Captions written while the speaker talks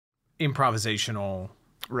improvisational,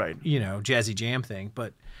 right? Jazzy jam thing,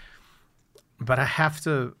 but I have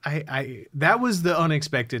to. I that was the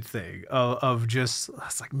unexpected thing of just. I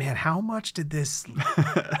was like, man, how much did this?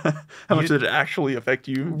 How much did it actually affect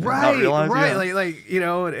you? Right, not realize? right. Yeah. Like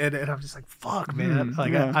and I'm just like, fuck, man.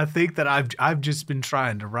 I think that I've just been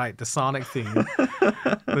trying to write the Sonic theme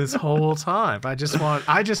this whole time. I just want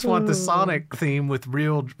the Sonic theme with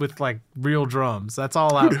real drums. That's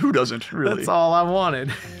all. Who doesn't really? That's all I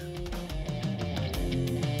wanted.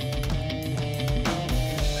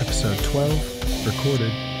 Episode 12,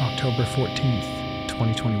 recorded October 14th,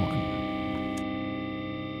 2021.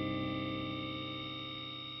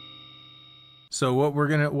 So what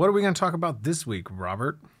are we gonna talk about this week,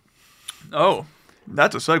 Robert? Oh,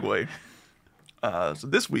 that's a segue. So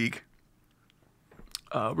this week,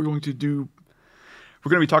 we're going to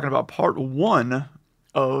be talking about part 1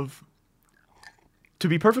 of, to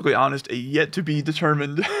be perfectly honest, a yet to be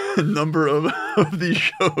determined number of these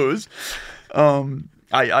shows.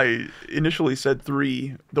 I initially said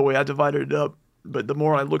 3 the way I divided it up, but the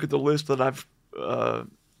more I look at the list that I've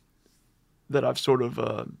sort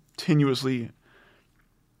of tenuously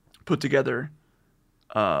put together,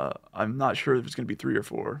 I'm not sure if it's going to be 3 or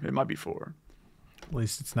 4. It might be 4. At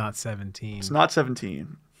least it's not 17. It's not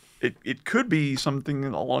 17. It could be something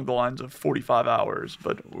along the lines of 45 hours,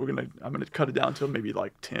 but I'm gonna cut it down to maybe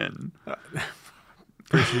like 10.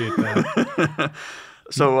 Appreciate that.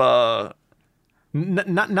 So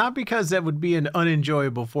not because that would be an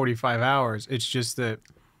unenjoyable 45 hours. It's just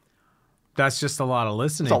that's just a lot of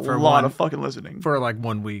listening. It's a lot of fucking listening for like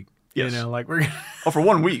 1 week. Yes. Like we're. Oh, for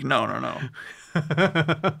 1 week? No.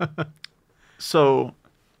 So,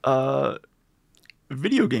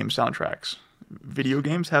 video game soundtracks. Video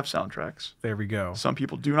games have soundtracks. There we go. Some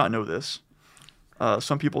people do not know this.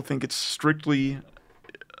 Some people think it's strictly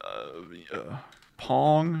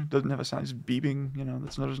Pong doesn't have a sound. It's beeping.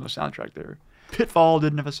 There's no soundtrack there. Pitfall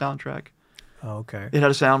didn't have a soundtrack. Oh, okay. It had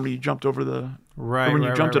a sound when you jumped over the when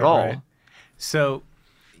you jumped at all. Right. So,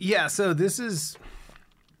 yeah. So this is.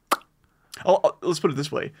 Oh, let's put it this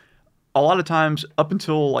way. A lot of times, up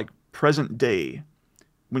until like present day,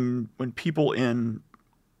 when people in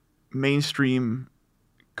mainstream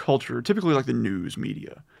culture, typically like the news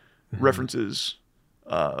media, references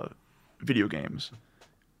video games,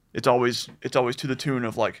 it's always to the tune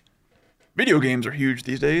of like, video games are huge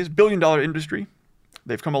these days, $1 billion industry.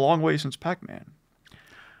 They've come a long way since Pac-Man.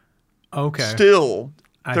 Okay. Still,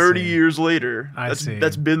 30 years later, see.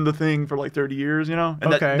 That's been the thing for like 30 years, And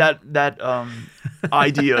okay. that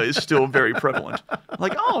idea is still very prevalent.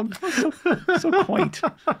 Like, oh, so quaint.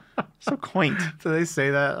 So quaint. So they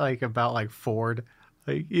say that like about like Ford.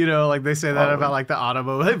 Like, like they say that about like the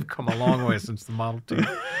automobile. They've come a long way since the Model T.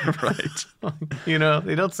 Right.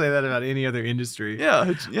 They don't say that about any other industry.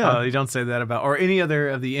 Yeah. They don't say that about, or any other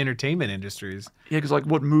of the entertainment industries. Yeah, because like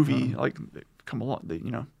what movie, come along,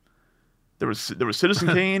 there was Citizen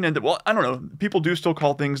Kane, and I don't know. People do still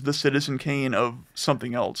call things the Citizen Kane of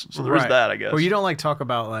something else. So there is that, I guess. Well, you don't like talk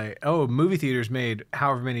about like, oh, movie theaters made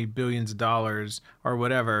however many billions of dollars or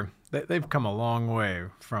whatever. They've come a long way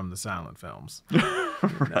from the silent films.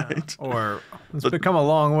 Right. Or it's become a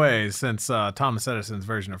long way since Thomas Edison's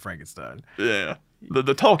version of Frankenstein. Yeah.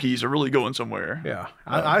 The talkies are really going somewhere. Yeah.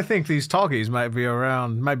 I think these talkies might be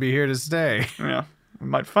here to stay. Yeah. We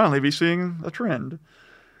might finally be seeing a trend.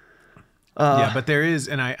 Yeah, but there is,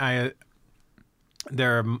 and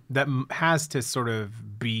that has to sort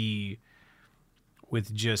of be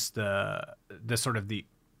with just the sort of the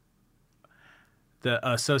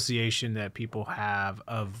association that people have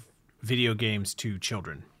of video games to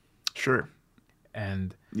children. Sure.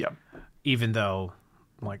 And yeah, even though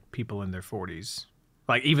like people in their 40s,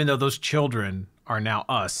 like even though those children are now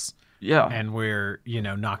us, yeah, and we're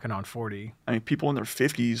knocking on 40. I mean, people in their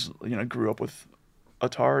 50s, grew up with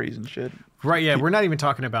Ataris and shit. Right, yeah. We're not even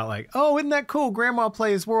talking about like, oh, isn't that cool? Grandma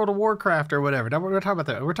plays World of Warcraft or whatever. No, we're talking about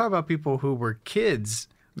that. We're talking about people who were kids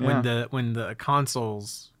when the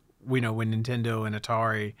consoles, when Nintendo and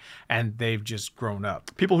Atari, and they've just grown up.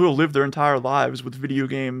 People who have lived their entire lives with video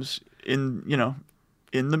games in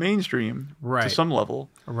the mainstream, right, to some level.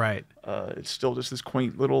 Right. It's still just this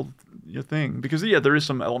quaint little thing because there is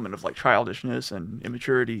some element of like childishness and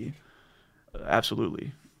immaturity.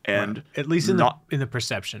 Absolutely. And right. At least in the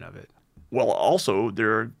perception of it. Well, also,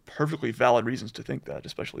 there are perfectly valid reasons to think that,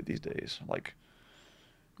 especially these days. Like,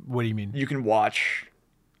 what do you mean? You can watch,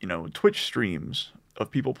 Twitch streams of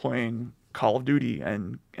people playing Call of Duty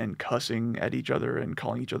and cussing at each other and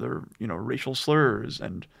calling each other, racial slurs.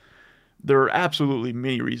 And there are absolutely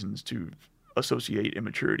many reasons to associate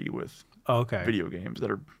immaturity with video games that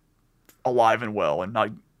are alive and well and not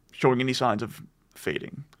showing any signs of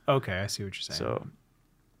fading. Okay, I see what you're saying. So,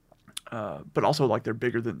 but also like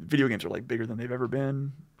video games are like bigger than they've ever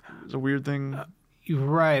been. It's a weird thing.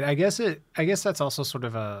 Right. I guess that's also sort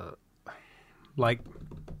of a like.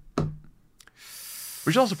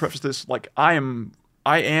 We should also preface this like I am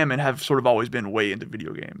and have sort of always been way into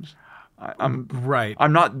video games. I'm right.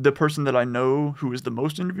 I'm not the person that I know who is the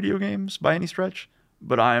most into video games by any stretch,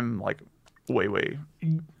 but I'm like way.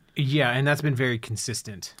 Yeah, and that's been very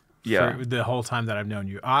consistent. Yeah. For the whole time that I've known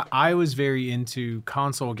you. I was very into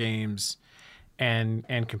console games and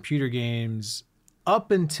computer games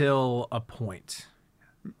up until a point,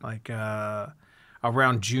 like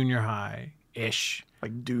around junior high ish.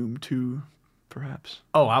 Like Doom 2, perhaps.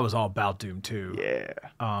 Oh, I was all about Doom 2. Yeah.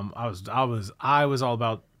 I was all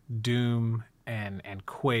about Doom and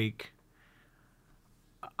Quake.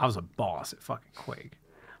 I was a boss at fucking Quake.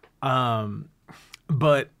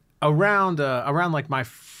 But around like my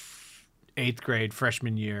 8th grade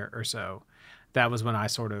freshman year or so, that was when I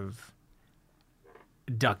sort of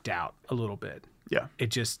ducked out a little bit. Yeah. It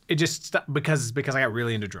just stopped because I got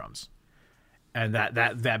really into drums. And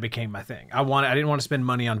that became my thing. I didn't want to spend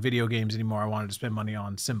money on video games anymore. I wanted to spend money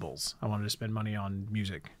on cymbals. I wanted to spend money on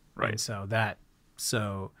music. Right. And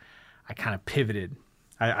so I kind of pivoted.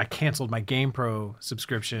 I canceled my GamePro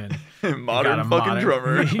subscription. Modern fucking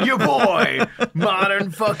drummer. Your boy,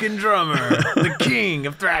 modern fucking drummer, the king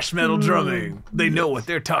of thrash metal drumming. They know what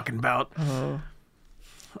they're talking about. I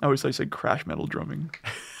always thought you said crash metal drumming.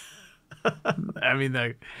 I mean,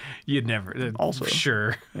 you'd never. Also,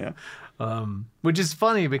 sure. Yeah. Which is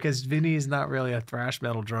funny because Vinny is not really a thrash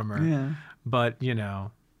metal drummer. Yeah. But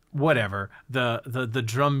whatever. The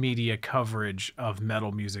drum media coverage of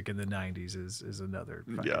metal music in the 90s is another.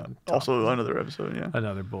 Yeah. Also another episode. Yeah.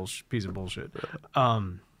 Another piece of bullshit.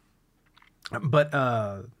 But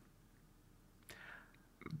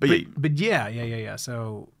yeah.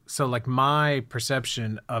 So like my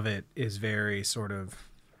perception of it is very sort of,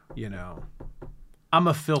 I'm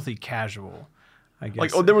a filthy casual, I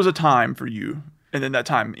guess. Like, there was a time for you, and then that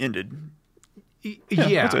time ended.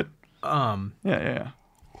 Yeah. That's it. Yeah.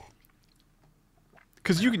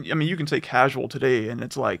 Because you can say casual today, and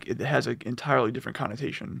it's like it has an entirely different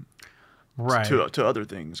connotation, right, to other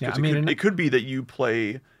things. Yeah, it could be that you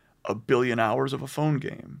play 1 billion hours of a phone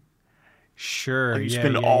game. Sure. Like you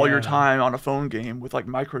spend all your time on a phone game with like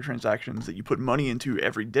microtransactions that you put money into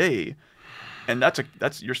every day, and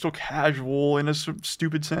that's you're still casual in a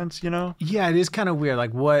stupid sense, Yeah, it is kind of weird.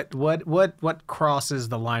 Like what crosses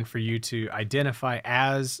the line for you to identify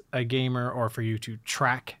as a gamer or for you to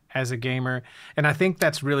track as a gamer? And I think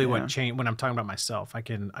that's really what changed when I'm talking about myself. I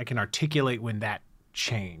can articulate when that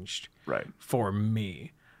changed. Right. For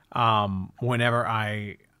me, whenever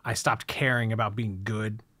I stopped caring about being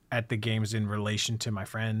good at the games in relation to my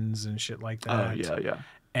friends and shit like that. Yeah.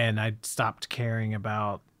 And I stopped caring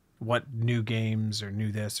about what new games or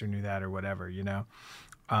new this or new that or whatever,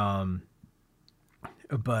 But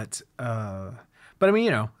I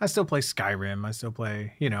mean, I still play Skyrim. I still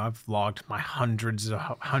play, I've logged my hundreds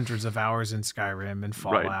of hours in Skyrim and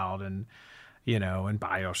Fallout and, and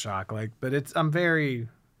BioShock. But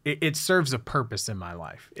it serves a purpose in my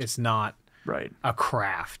life. It's not a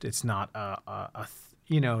craft. It's not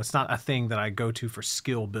it's not a thing that I go to for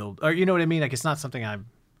skill build, or you know what I mean? Like it's not something I'm,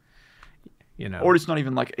 Or it's not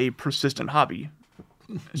even like a persistent hobby.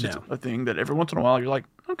 It's just a thing that every once in a while you're like,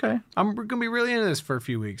 okay, I'm gonna be really into this for a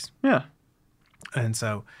few weeks. Yeah. And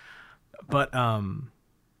so, but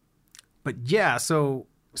yeah, so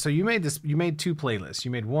you made 2 playlists.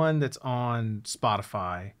 You made one that's on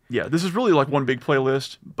Spotify. Yeah, this is really like one big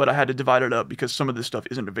playlist, but I had to divide it up because some of this stuff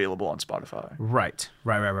isn't available on Spotify. Right.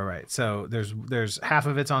 So there's half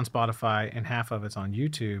of it's on Spotify and half of it's on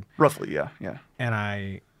YouTube. Roughly, yeah. And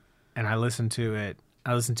I listened to it.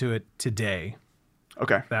 I listened to it today.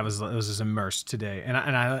 Okay. It was just immersed today, and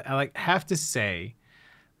I like have to say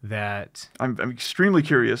that I'm extremely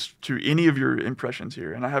curious to any of your impressions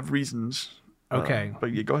here, and I have reasons. Okay.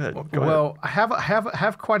 But yeah, go ahead. Well, I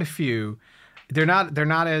have quite a few. They're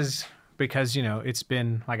not as, because it's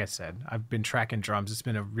been, like I said, I've been tracking drums. It's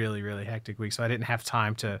been a really, really hectic week, so I didn't have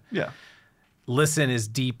time to listen as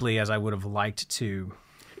deeply as I would have liked to.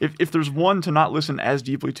 If there's one to not listen as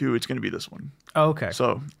deeply to, it's going to be this one. Okay.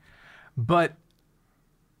 So, but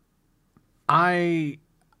I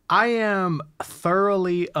am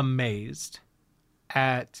thoroughly amazed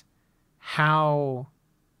at how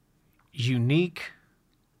unique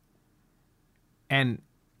and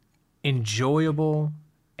enjoyable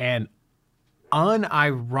and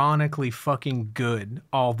unironically fucking good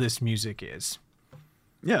all this music is.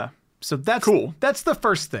 Yeah. So that's cool. That's the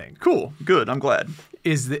first thing. Cool. Good. I'm glad.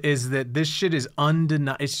 is that this shit is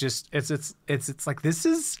undeniable. It's just it's like this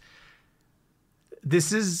is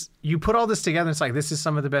you put all this together. And it's like this is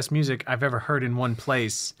some of the best music I've ever heard in one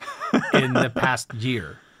place in the past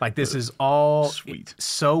year. Like this is all Sweet.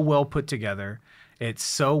 so well put together. It's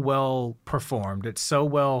so well performed. It's so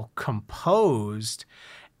well composed,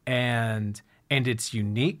 and it's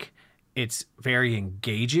unique. It's very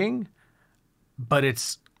engaging, but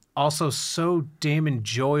it's also so damn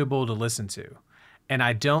enjoyable to listen to. And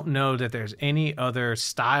I don't know that there's any other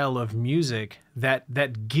style of music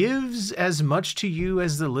that gives as much to you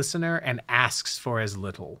as the listener and asks for as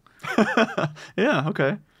little. Yeah,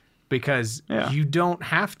 okay. Because you don't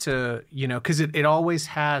have to, because it always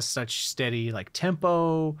has such steady like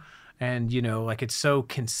tempo, and like it's so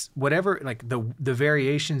whatever, like the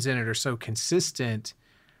variations in it are so consistent,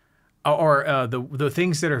 or the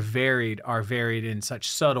things that are varied in such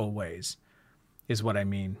subtle ways, is what I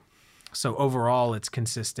mean. So overall, it's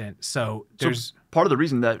consistent. So there's part of the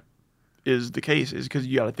reason that is the case is because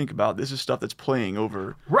you got to think about this is stuff that's playing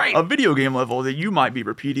over Right. a video game level that you might be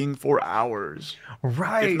repeating for hours,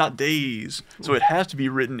 right. if not days. So it has to be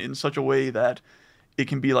written in such a way that it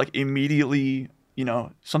can be like immediately,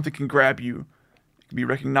 something can grab you. It can be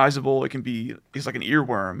recognizable. It's like an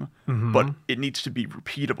earworm, but it needs to be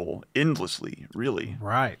repeatable endlessly, really.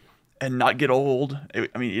 Right. And not get old.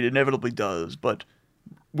 I mean, it inevitably does, but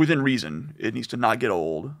within reason, it needs to not get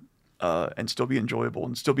old. And still be enjoyable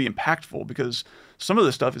and still be impactful, because some of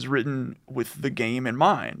this stuff is written with the game in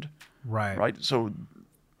mind. Right. Right. So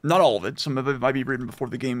not all of it. Some of it might be written before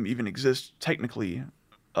the game even exists technically,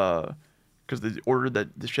 because the order that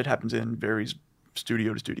this shit happens in varies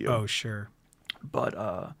studio to studio. Oh, sure. But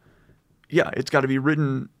it's got to be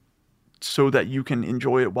written so that you can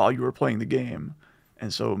enjoy it while you are playing the game.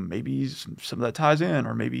 And so maybe some of that ties in,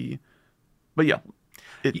 or maybe, but yeah.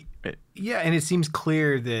 Yeah, and it seems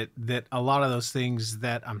clear that a lot of those things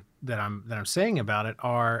that I'm saying about it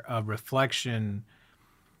are a reflection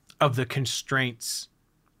of the constraints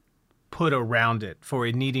put around it for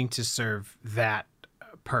it needing to serve that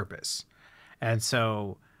purpose. And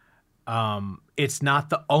so it's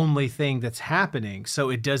not the only thing that's happening,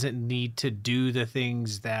 so it doesn't need to do the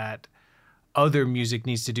things that other music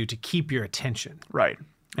needs to do to keep your attention. Right.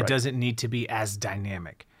 It doesn't need to be as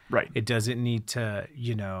dynamic. Right. It doesn't need to,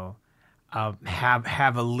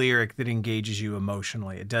 have a lyric that engages you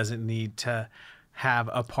emotionally. It doesn't need to have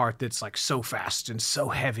a part that's like so fast and so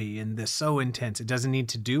heavy and this so intense. It doesn't need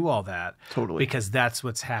to do all that. Totally. Because that's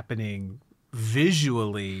what's happening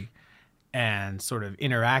visually and sort of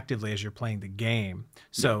interactively as you're playing the game.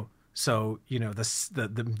 So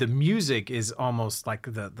the music is almost like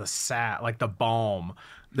like the balm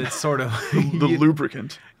that's sort of the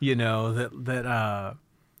lubricant.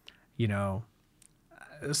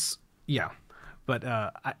 But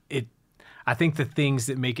I think the things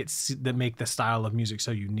that make the style of music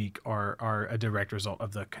so unique are a direct result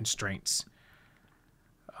of the constraints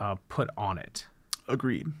put on it.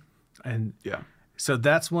 Agreed. And yeah, so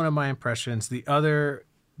that's one of my impressions. The other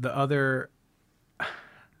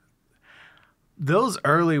those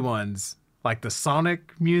early ones, like the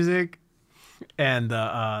Sonic music and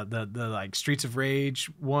the like Streets of Rage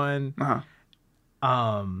one.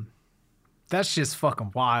 That's just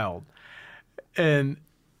fucking wild. And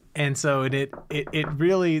so it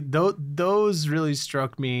really, those really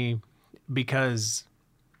struck me because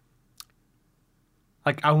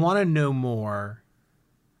like I want to know more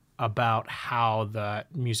about how the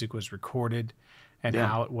music was recorded and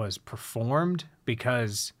how it was performed,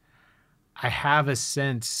 because I have a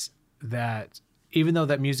sense that even though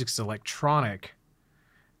that music's electronic,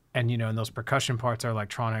 and and those percussion parts are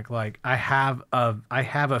electronic, like I have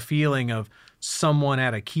a feeling of someone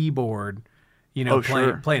at a keyboard,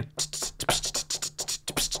 playing,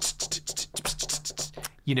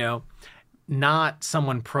 not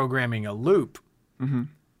someone programming a loop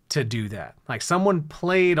to do that. Like someone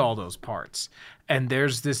played all those parts, and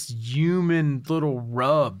there's this human little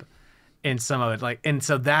rub in some of it. And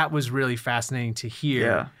so that was really fascinating to hear.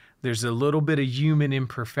 Yeah. There's a little bit of human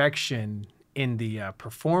imperfection in the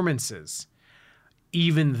performances,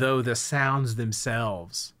 even though the sounds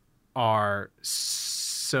themselves are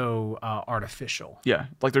so artificial. Yeah,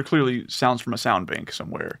 like they're clearly sounds from a sound bank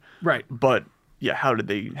somewhere. Right. But yeah, how did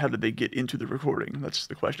they get into the recording? That's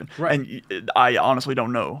the question. Right. And I honestly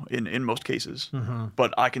don't know in most cases,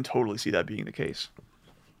 but I can totally see that being the case.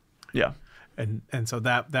 Yeah. And so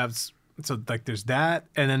that's so like there's that,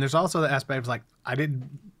 and then there's also the aspect of like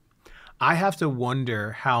I have to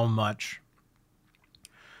wonder how much,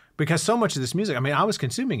 because so much of this music, I mean, I was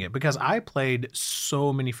consuming it because I played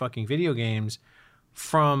so many fucking video games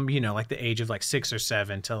from, you know, like the age of like 6 or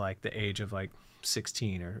 7 to like the age of like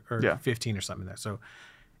 16 or 15 or something like that. So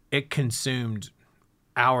it consumed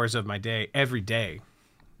hours of my day every day,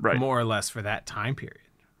 Right. more or less for that time period.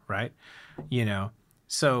 Right. You know,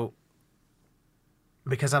 so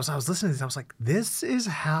because I was listening to this, I was like, this is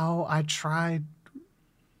how I tried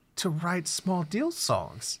to write Small Deal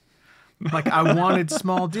songs. Like I wanted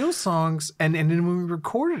Small Deal songs, and then when we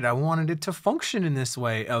recorded, I wanted it to function in this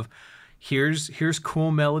way of here's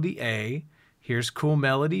cool melody A, here's cool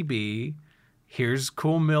melody B, here's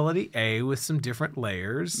cool melody A with some different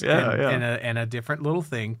layers and a different little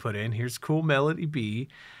thing put in. Here's cool melody B,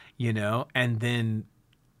 you know, and then,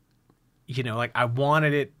 you know, like I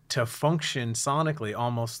wanted it to function sonically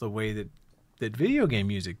almost the way that video game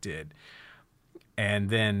music did. And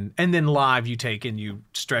then live you take and you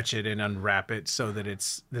stretch it and unwrap it so that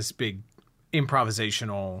it's this big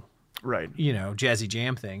improvisational, right, you know, jazzy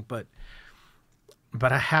jam thing. But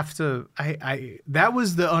I have to, I that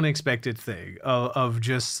was the unexpected thing of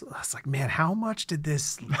just, I was like, man, how much did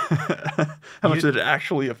this, how much did it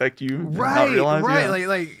actually affect you? Right. Yeah.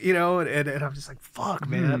 Like, you know, and I'm just like, fuck,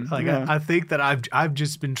 man. I think that I've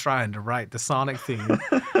just been trying to write the Sonic theme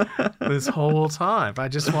this whole time. I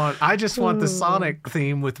just want the Sonic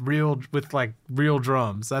theme with real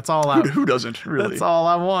drums. That's all who doesn't really? That's all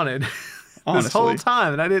I wanted this whole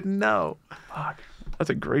time, and I didn't know. Fuck. That's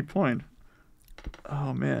a great point.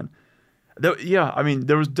 Oh man, yeah. I mean,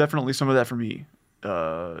 there was definitely some of that for me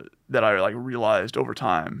that I like realized over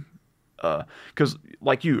time. Because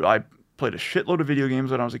like you, I played a shitload of video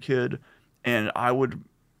games when I was a kid, and I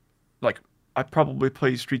probably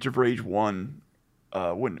played Streets of Rage 1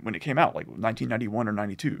 when it came out, like 1991 or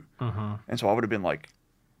 92, and so I would have been like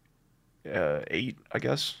 8, I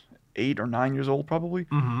guess, 8 or 9 years old probably,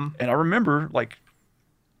 and I remember like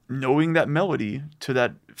knowing that melody to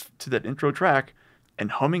that intro track and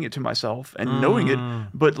humming it to myself and knowing it,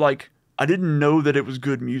 but like I didn't know that it was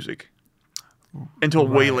good music until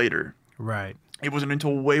way later. Right. It wasn't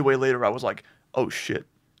until way later I was like, oh shit,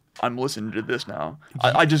 I'm listening to this now.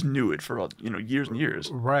 I just knew it for years and years.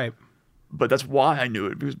 Right. But that's why I knew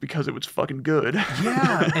it, because it was fucking good.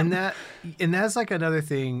 Yeah, and that's like another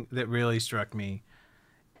thing that really struck me,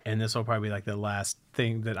 and this will probably be like the last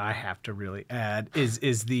thing that I have to really add is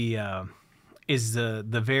the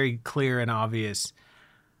very clear and obvious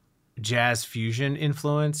jazz fusion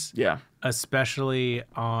influence. Yeah. Especially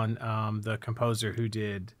on the composer who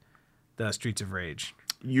did the Streets of Rage.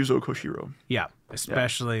 Yuzo Koshiro. Yeah.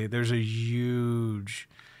 Especially there's a huge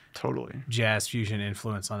jazz fusion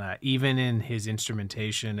influence on that. Even in his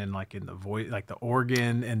instrumentation and like in the voice, like the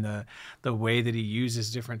organ and the way that he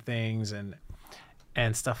uses different things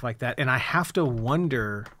and stuff like that. And I have to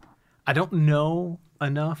wonder, I don't know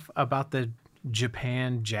enough about the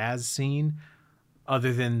Japan jazz scene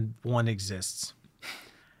other than one exists.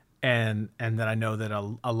 And that I know that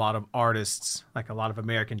a lot of artists, like a lot of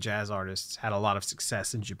American jazz artists, had a lot of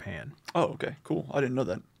success in Japan. Oh, okay, cool. I didn't know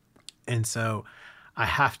that. And so I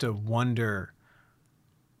have to wonder,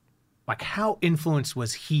 like, how influenced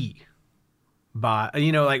was he by,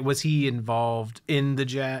 like, was he involved in the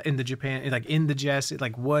jazz, in the jazz,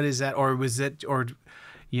 like, what is that? Or was it,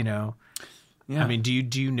 yeah. I mean,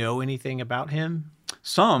 do you know anything about him?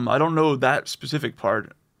 Some. I don't know that specific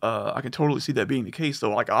part. I can totally see that being the case,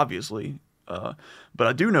 though, like, obviously. But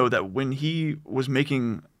I do know that when he was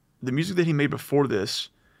making the music that he made before this,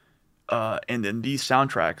 and then these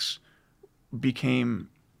soundtracks became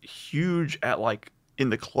huge in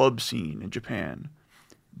the club scene in Japan,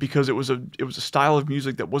 because it was a style of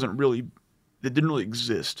music that didn't really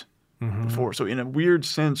exist before. So in a weird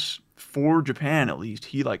sense, for Japan at least,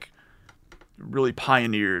 he like really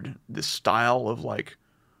pioneered this style of like,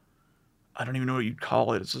 I don't even know what you'd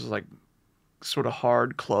call it. It's just like sort of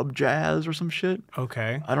hard club jazz or some shit.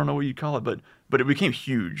 Okay. I don't know what you'd call it, but it became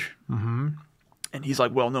huge. Mm-hmm. And he's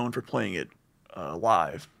like well known for playing it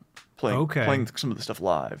live, playing some of the stuff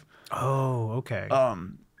live. Oh, okay.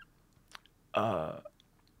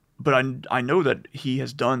 But I know that he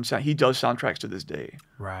does soundtracks to this day.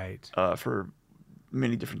 Right. For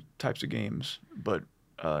many different types of games, but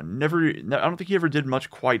I don't think he ever did much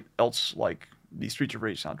quite else like the Streets of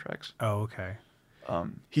Rage soundtracks. Oh, okay.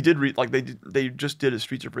 He did they just did a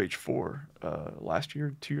Streets of Rage 4 last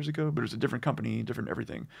year, 2 years ago, but it was a different company, different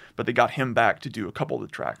everything. But they got him back to do a couple of the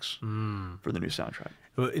tracks for the new soundtrack.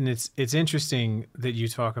 Well, and it's interesting that you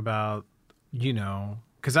talk about,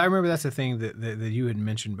 because I remember that's the thing that you had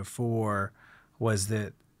mentioned before, was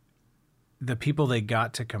that the people they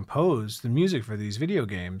got to compose the music for these video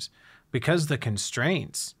games, because the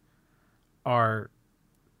constraints are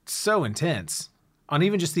so intense on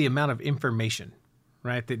even just the amount of information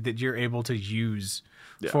right? That you're able to use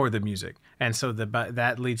for the music. And so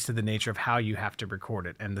that leads to the nature of how you have to record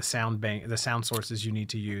it and the sound sources you need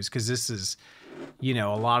to use. Because this is, a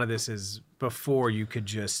lot of this is before you could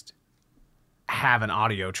just have an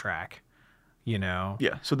audio track, Yeah.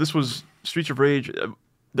 So this was Streets of Rage.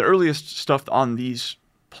 The earliest stuff on these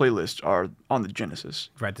playlists are on the Genesis.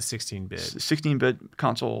 Right, the 16-bit. 16-bit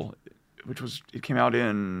console, it came out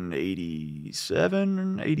in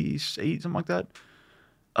 87, 88, something like that.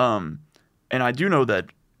 And I do know that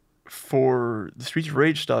for the Streets of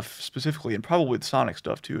Rage stuff specifically, and probably the Sonic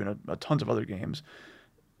stuff too, and a tons of other games,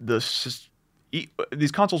 these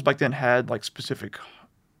consoles back then had like specific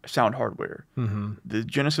sound hardware. Mm-hmm. The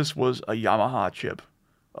Genesis was a Yamaha chip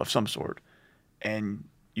of some sort, and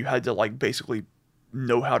you had to like basically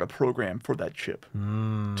know how to program for that chip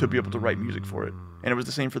to be able to write music for it. And it was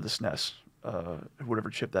the same for the SNES, whatever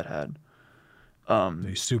chip that had.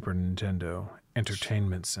 The Super Nintendo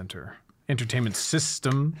Entertainment System.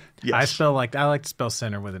 Yes. I like to spell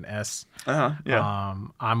center with an S. Yeah.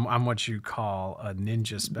 I'm what you call a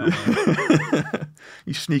ninja speller.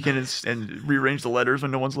 You sneak in and rearrange the letters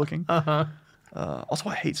when no one's looking. Also,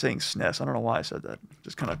 I hate saying SNES. I don't know why I said that.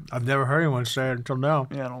 Just kind of. I've never heard anyone say it until now.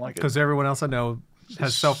 Yeah, I don't like it. Because everyone else I know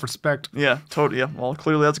has self-respect. Yeah, totally. Yeah. Well,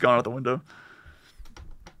 clearly that's gone out the window.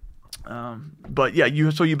 But yeah, you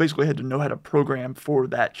basically had to know how to program for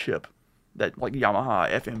that chip, that like Yamaha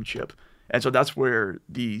FM chip, and so that's where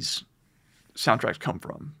these soundtracks come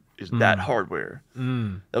from. Is that hardware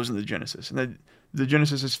that was in the Genesis, and then the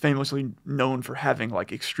Genesis is famously known for having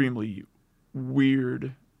like extremely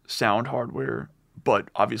weird sound hardware, but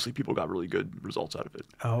obviously people got really good results out of it.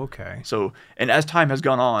 Oh, okay. So, and as time has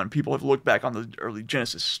gone on, people have looked back on the early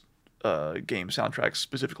Genesis game soundtracks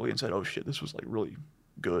specifically and said, "Oh shit, this was like really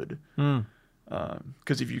good."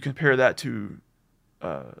 Because if you compare that to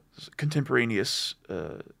contemporaneous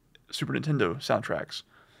Super Nintendo soundtracks,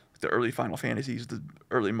 the early Final Fantasies, the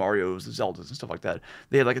early Marios, the Zeldas, and stuff like that,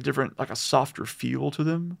 they had like a softer feel to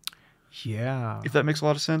them. Yeah. If that makes a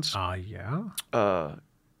lot of sense. Yeah.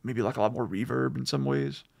 Maybe like a lot more reverb in some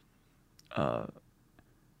ways.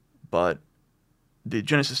 But the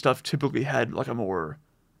Genesis stuff typically had like a more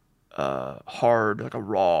hard, like a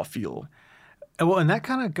raw feel. Well, and that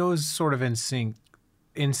kind of goes sort of in sync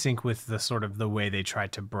with the sort of the way they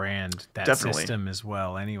tried to brand that system as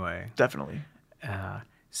well. Anyway, definitely.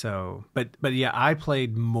 But yeah, I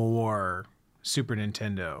played more Super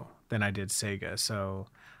Nintendo than I did Sega. So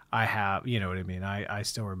I have, you know what I mean. I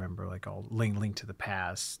still remember like all Link to the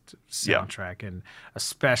Past soundtrack, and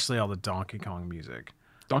especially all the Donkey Kong music.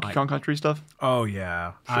 Donkey Kong Country stuff. Oh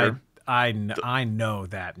yeah, sure. I know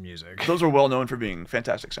that music. Those are well known for being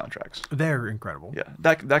fantastic soundtracks. They're incredible. Yeah,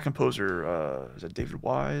 that composer is that David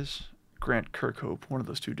Wise, Grant Kirkhope, one of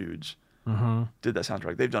those two dudes did that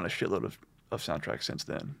soundtrack. They've done a shitload of soundtracks since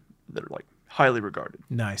then that are like highly regarded.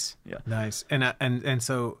 Nice. Yeah. Nice. And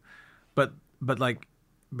so, but like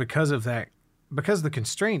because of that, because of the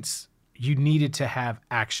constraints, you needed to have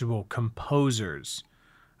actual composers,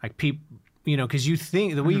 like people, you know, because you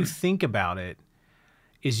think the way you think about it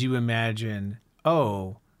is you imagine,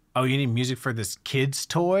 oh, you need music for this kid's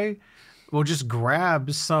toy? Well, just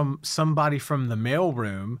grab somebody from the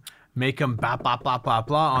mailroom, make them blah, blah, blah, blah,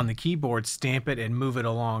 blah on the keyboard, stamp it, and move it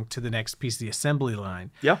along to the next piece of the assembly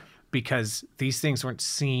line. Yeah. Because these things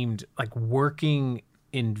seemed like working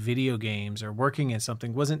in video games or working in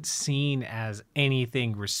something wasn't seen as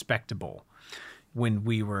anything respectable when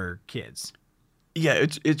we were kids. Yeah,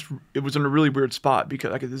 it was in a really weird spot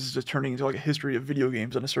because like this is just turning into like a history of video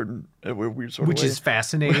games in a weird sort of way. Which is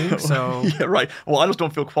fascinating. So yeah, right. Well, I just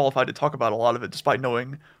don't feel qualified to talk about a lot of it, despite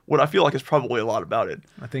knowing what I feel like is probably a lot about it.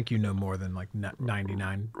 I think you know more than like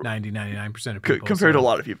 99% of people. Compared to a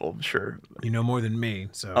lot of people, sure. You know more than me.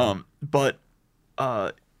 So, but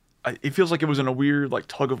it feels like it was in a weird like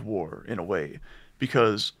tug of war in a way,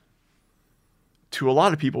 because to a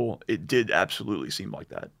lot of people it did absolutely seem like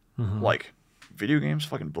that, like. Video games,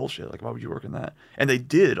 fucking bullshit. Like, why would you work in that? And they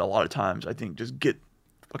did a lot of times, I think, just get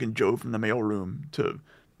fucking Joe from the mailroom to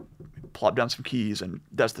plop down some keys, and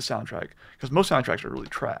that's the soundtrack. Because most soundtracks are really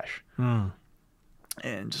trash, and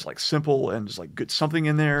just like simple, and just like get something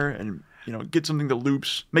in there, and you know, get something that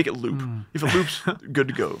loops, make it loop. If it loops, good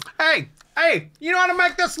to go. Hey, you know how to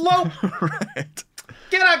make this loop? Right.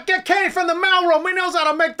 Get Katie from the mailroom. He knows how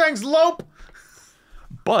to make things loop.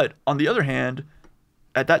 But on the other hand,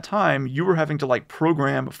 at that time, you were having to like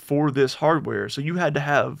program for this hardware, so you had to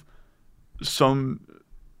have some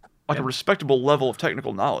like a respectable level of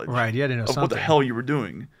technical knowledge, right? You had to know of something. what the hell you were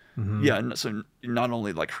doing. Yeah, and so not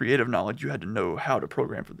only like creative knowledge, you had to know how to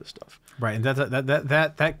program for this stuff. Right, and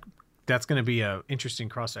that that's going to be a interesting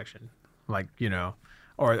cross section, like, you know,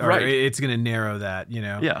 or Right. it's going to narrow that, you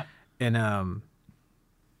know. Yeah. And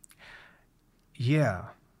yeah,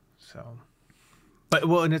 so, but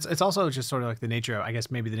well, and it's also just sort of like the nature of, I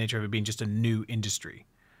guess maybe the nature of it being just a new industry.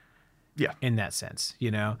 Yeah. In that sense,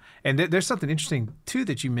 you know, and there's something interesting too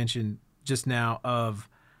that you mentioned just now of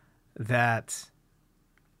that.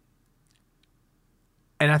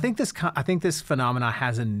 And I think this phenomena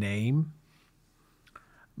has a name,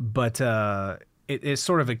 but it's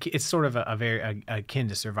sort of a very akin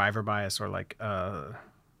to survivor bias, or like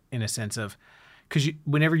in a sense of, because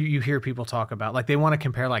whenever you hear people talk about, like, they want to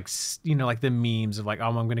compare, like, you know, like the memes of like, oh,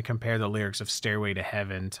 I'm going to compare the lyrics of Stairway to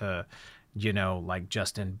Heaven to, you know, like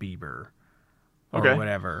Justin Bieber or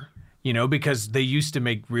whatever, you know, because they used to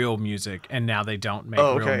make real music and now they don't make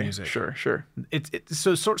real music. Sure. It's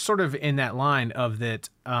so sort of in that line of that,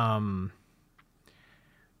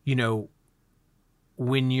 you know,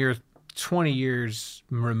 when you're 20 years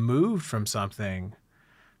removed from something,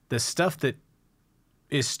 the stuff that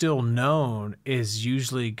is still known is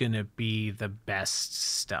usually going to be the best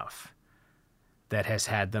stuff that has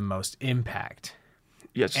had the most impact.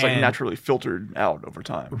 Yeah, it's like naturally filtered out over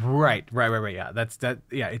time. Right. Yeah,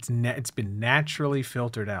 Yeah, it's been naturally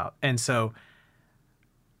filtered out, and so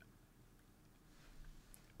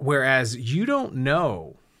whereas we don't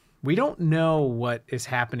know what is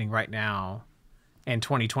happening right now in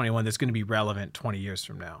 2021 that's going to be relevant 20 years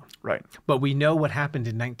from now. Right. But we know what happened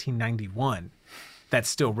in 1991 that's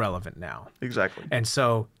still relevant now. Exactly. And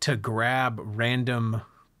so to grab random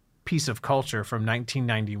piece of culture from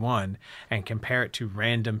 1991 and compare it to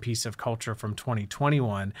random piece of culture from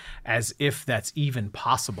 2021 as if that's even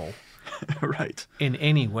possible right. in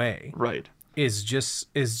any way, right, is just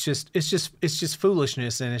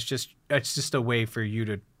foolishness, and it's just a way for you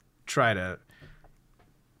to try to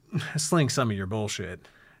sling some of your bullshit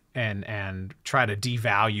and try to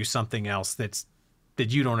devalue something else that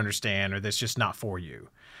you don't understand, or that's just not for you.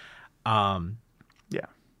 Yeah.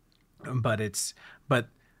 But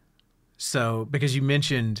so, because you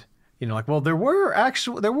mentioned, you know, like, well, there were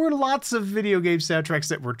lots of video game soundtracks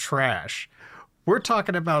that were trash. We're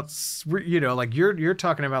talking about, you know, like you're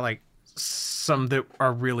talking about like some that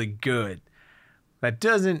are really good. That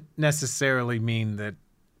doesn't necessarily mean that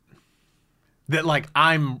like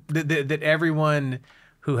that everyone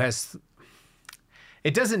who has.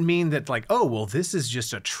 It doesn't mean that, like, oh, well, this is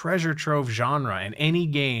just a treasure trove genre, and any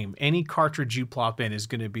game, any cartridge you plop in is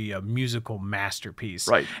going to be a musical masterpiece.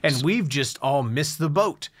 Right. And we've just all missed the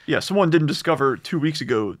boat. Yeah, someone didn't discover 2 weeks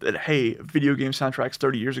ago that, hey, video game soundtracks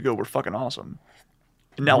 30 years ago were fucking awesome.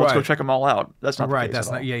 And now let's go check them all out. That's not the case That's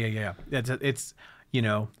at all. not. Yeah. It's you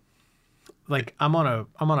know, like, I'm on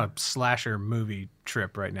a slasher movie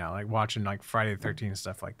trip right now, like watching like Friday the 13th and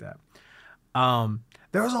stuff like that.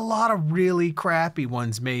 There was a lot of really crappy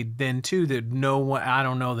ones made then too that I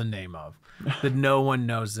don't know the name of, that no one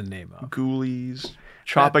knows the name of. Ghoulies,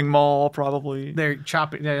 Chopping Mall, probably. They're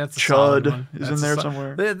chopping. Yeah, that's a Chud is in there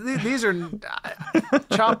somewhere. These are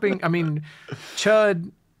chopping. I mean,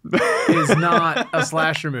 Chud is not a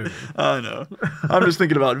slasher movie. I know. I'm just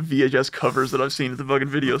thinking about VHS covers that I've seen at the fucking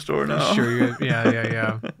video store now. Sure.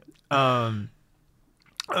 Yeah.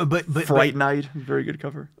 But Fright Night, very good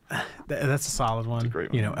cover. That's a solid one. That's a great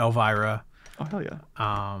one. You know, Elvira. Oh hell yeah.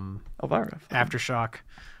 Elvira. Aftershock.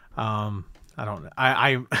 I don't know.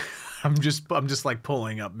 I'm just like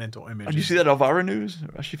pulling up mental images. Did you see that Elvira news?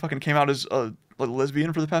 She fucking came out as a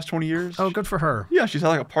lesbian for the past 20 years. Oh, good for her. Yeah, she's had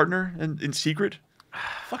like a partner in secret.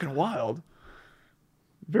 Fucking wild.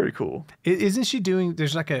 Very cool. Isn't she doing?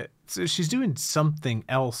 She's doing something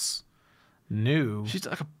else new. She's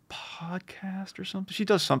like a podcast or something. She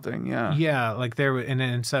does something. Yeah. Yeah, like there,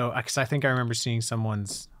 and so because I think I remember seeing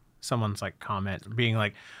someone's like comment being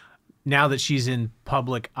like, now that she's in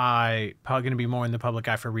public eye, probably going to be more in the public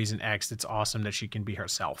eye for reason X, it's awesome that she can be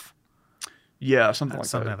herself. Yeah, something like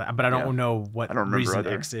that. But I don't know what reason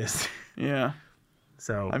either. X is. Yeah.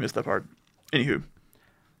 So I missed that part. Anywho,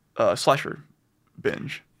 slasher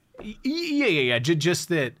binge. Yeah. Just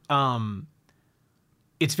that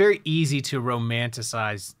it's very easy to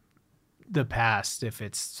romanticize the past if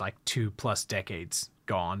it's like 2+ decades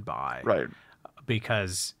gone by. Right.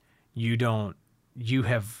 Because you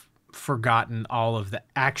have forgotten all of the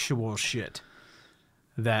actual shit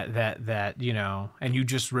that you know, and you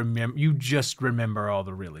just remember all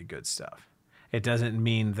the really good stuff. It doesn't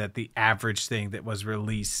mean that the average thing that was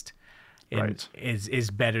released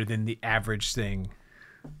is better than the average thing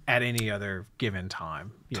at any other given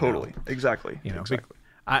time. Totally. Know? Exactly. You know, exactly.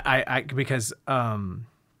 Because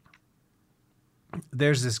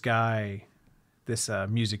there's this guy, this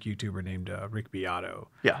music YouTuber named Rick Beato.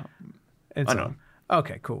 Yeah. And I so, know.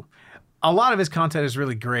 okay, cool. A lot of his content is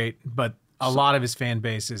really great, but a lot of his fan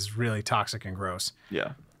base is really toxic and gross.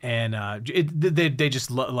 Yeah. And they just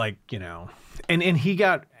like, you know, and he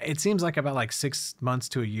got, it seems like about like 6 months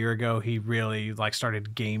to a year ago, he really like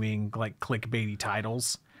started gaming like clickbaity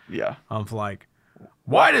titles Yeah. of like,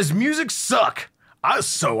 why does music suck?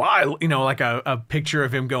 You know, like a picture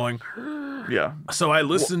of him going, Yeah. so I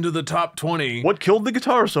listened to the top 20. What killed the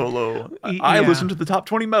guitar solo? I Yeah. listened to the top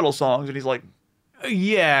 20 metal songs, and he's like,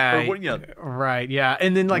 Yeah, Or what- yeah. right, yeah.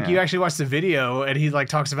 And then like you actually watch the video and he like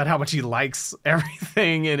talks about how much he likes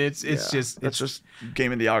everything, and it's just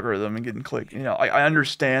gaming the algorithm and getting clicked. You know, I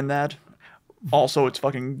understand that. Also, it's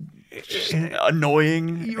fucking just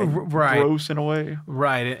annoying and right. gross in a way.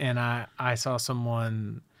 right. And I saw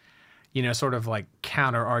someone, you know, sort of like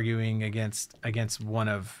counter arguing against one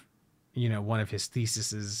of his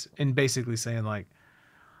theses, and basically saying like,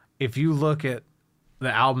 if you look at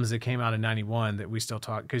the albums that came out in 91 that we still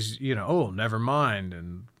talk, because, you know, Nevermind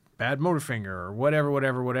and Bad Motorfinger or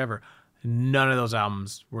whatever, none of those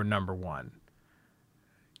albums were number one.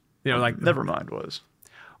 You know, like Nevermind was.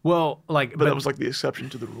 Well, like, but that was like the exception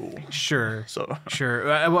to the rule. Sure. So sure.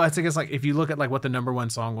 Well, I think it's like, if you look at like what the number one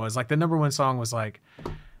song was, like the number one song was like,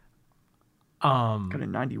 kind of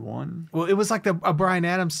 91. well, it was like a Bryan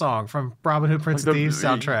Adams song from Robin Hood Prince of Thieves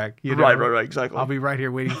soundtrack. You know? Right, exactly. I'll be right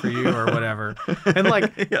here waiting for you or whatever. And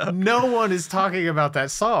like, no one is talking about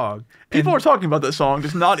that song. People are talking about that song,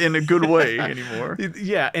 just not in a good way anymore.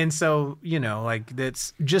 Yeah. And so, you know, like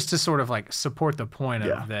that's just to sort of like support the point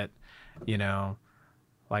of that, you know,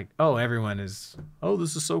 like, everyone is,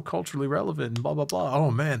 this is so culturally relevant and blah, blah, blah.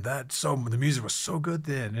 Oh man, the music was so good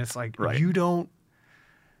then. And it's like, you don't,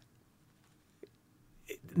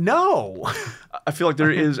 no. I feel like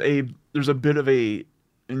there's a bit of a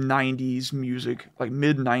 90s music, like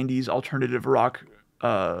mid 90s alternative rock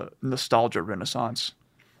nostalgia renaissance.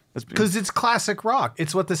 Because it's classic rock.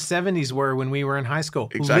 It's what the 70s were when we were in high school.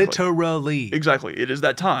 Exactly. Literally. Exactly. It is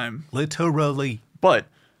that time. Literally. But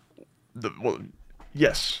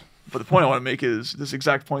yes. But the point I want to make is this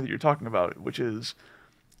exact point that you're talking about, which is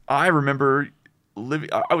I remember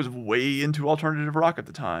I was way into alternative rock at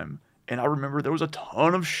the time. And I remember there was a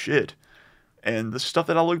ton of shit. And the stuff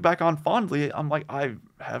that I look back on fondly, I'm like, I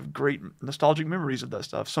have great nostalgic memories of that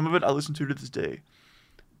stuff. Some of it I listen to this day.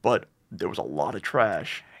 But there was a lot of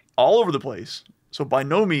trash all over the place. So by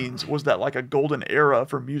no means was that like a golden era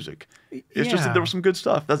for music. It's just that there was some good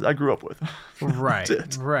stuff that I grew up with. Right.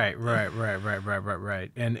 That's it. Right.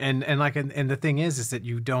 And like, and the thing is that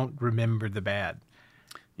you don't remember the bad.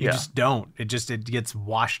 You just don't. It gets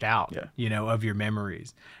washed out, you know, of your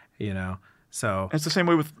memories. You know, so and it's the same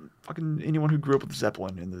way with fucking anyone who grew up with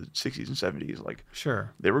Zeppelin in the 60s and 70s. Like,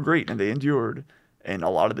 sure, they were great and they endured, and a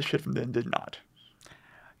lot of the shit from then did not.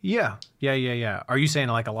 Yeah. Are you saying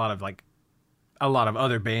like a lot of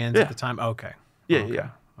other bands at the time? Okay. Yeah.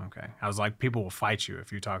 Okay. I was like, people will fight you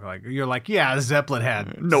if you talk like, you're like, Zeppelin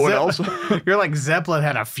had no one else. You're like, Zeppelin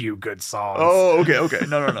had a few good songs. Oh, okay.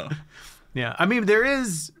 No. Yeah, I mean, there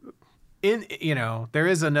is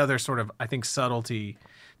another sort of, I think, subtlety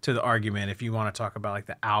to the argument if you want to talk about like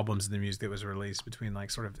the albums and the music that was released between like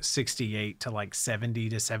sort of 68 to like 70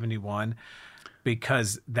 to 71,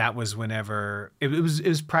 because that was whenever it was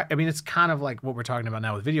I mean, it's kind of like what we're talking about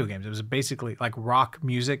now with video games. It was basically like rock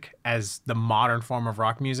music as the modern form of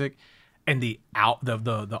rock music, and the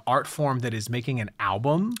art form that is making an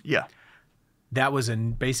album. Yeah. That was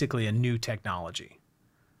basically a new technology,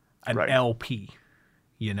 an LP,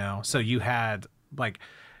 you know? So you had like,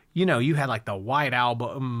 you had like the White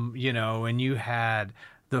Album, you know, and you had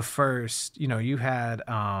the first, you had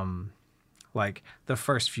like the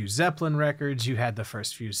first few Zeppelin records, you had the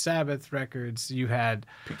first few Sabbath records, you had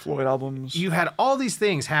Pink Floyd albums. You had all these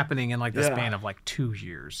things happening in like the span of like 2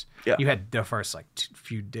 years. Yeah. You had the first like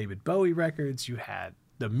few David Bowie records, you had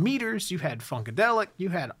the Meters, you had Funkadelic, you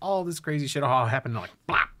had all this crazy shit all happening like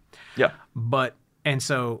blah. Yeah.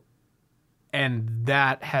 And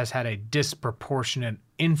that has had a disproportionate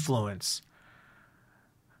influence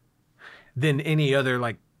than any other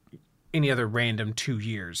random 2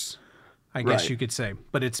 years, I guess you could say.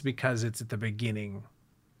 But it's because it's at the beginning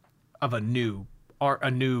of a new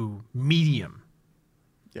medium,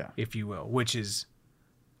 if you will, which is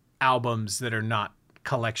albums that are not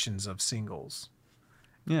collections of singles.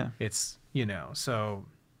 Yeah. It's, so.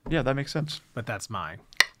 Yeah, that makes sense. But that's my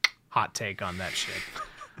hot take on that shit.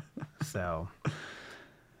 So,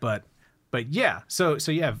 but yeah, so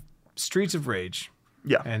you have Streets of Rage.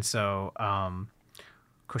 Yeah. And so,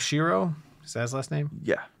 Koshiro, is that his last name?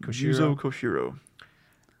 Yeah. Yuzo Koshiro.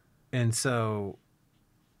 And so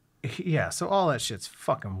Yeah, so all that shit's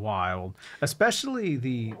fucking wild, especially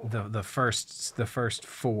the first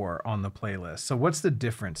four on the playlist. So what's the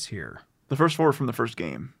difference here? The first four are from the first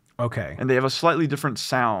game, Okay. and they have a slightly different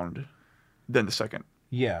sound than the second.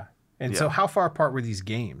 Yeah. And Yeah. so how far apart were these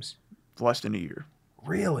games? Less than a year.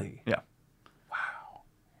 Really? Yeah. Wow.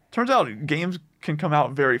 Turns out games can come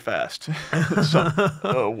out very fast.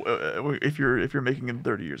 If you're making them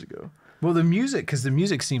 30 years ago. Well, the music, because the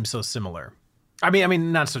music seems so similar. I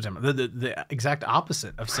mean, not so similar. The exact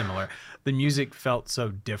opposite of similar. The music felt so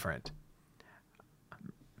different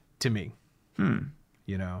to me.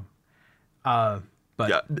 You know. But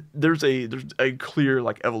Yeah, there's a clear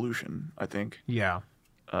like evolution, I think. yeah.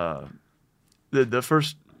 The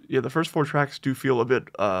first four tracks do feel a bit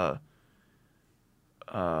I'm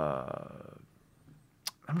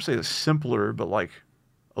gonna say simpler, but like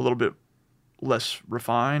a little bit less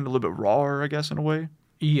refined, a little bit rawer, I guess, in a way.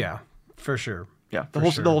 Yeah, for sure. Yeah, For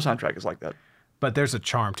the sure. whole soundtrack is like that. But there's a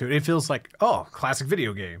charm to it. It feels like, classic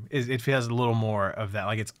video game. It has a little more of that.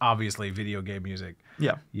 Like, it's obviously video game music.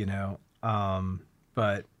 Yeah. You know,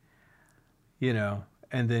 but you know,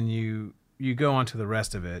 and then you go on to the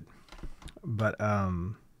rest of it. But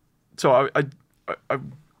So I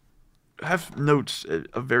have notes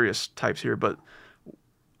of various types here, but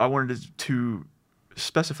I wanted to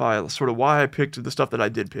specify sort of why I picked the stuff that I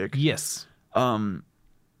did pick. yes, And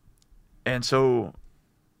so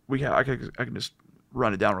I can just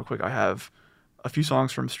run it down real quick. I have a few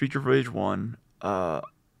songs from Streets of Rage 1, I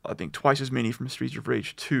think twice as many from Streets of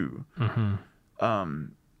Rage 2.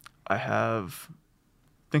 I have,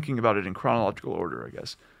 thinking about it in chronological order, I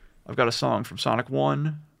guess, I've got a song from Sonic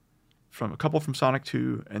 1, from a couple from Sonic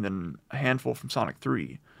 2, and then a handful from Sonic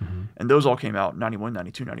 3. And those all came out 91,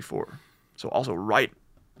 92, 94. So also right,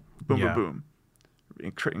 boom, Yeah. boom,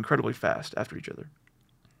 boom, incredibly fast after each other.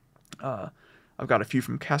 I've got a few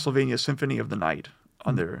from Castlevania Symphony of the Night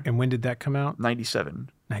on there. And when did that come out? 97.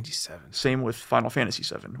 97. Same with Final Fantasy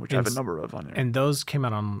 7, which I have a number of on there. And those came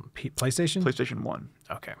out on PlayStation? PlayStation 1.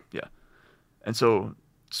 Okay. Yeah. And so,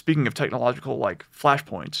 speaking of technological like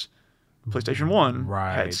flashpoints, PlayStation 1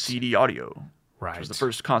 Right. had CD audio. Right. Which was the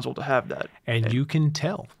first console to have that. And you can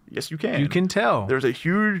tell. Yes, you can. You can tell. There's a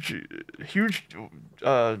huge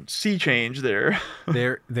sea change there.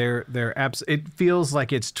 It feels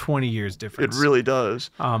like it's 20 years It difference. really does.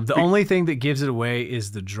 The only thing that gives it away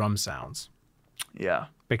is the drum sounds, Yeah.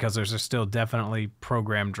 because there's still definitely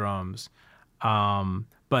programmed drums.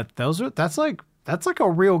 But that's like a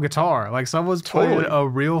real guitar. Like someone's playing Totally. a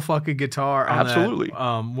real fucking guitar on Absolutely.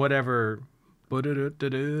 that, whatever.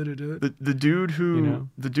 The dude who You know?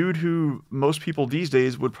 the dude who most people these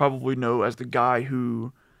days would probably know as the guy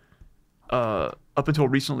who up until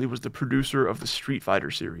recently was the producer of the Street Fighter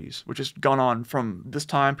series, which has gone on from this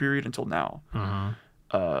time period until now.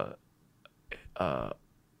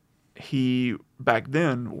 He back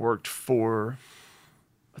then worked for,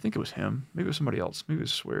 I think it was him, maybe it was somebody else, maybe it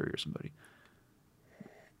was Swery or somebody.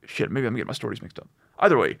 Shit, maybe I'm getting my stories mixed up.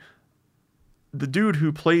 Either way, the dude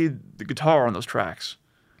who played the guitar on those tracks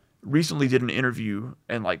recently did an interview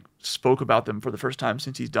and like spoke about them for the first time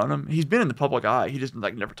since he's done them. He's been in the public eye. He just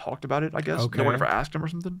like never talked about it, I guess. Okay. No one ever asked him or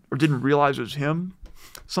something, or didn't realize it was him,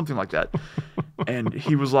 something like that. And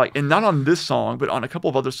he was like, and not on this song, but on a couple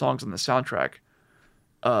of other songs on the soundtrack,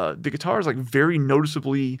 the guitar is like very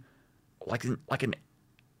noticeably like an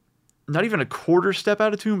not even a quarter step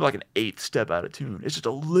out of tune, but like an eighth step out of tune. It's just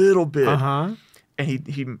a little bit. Uh-huh. And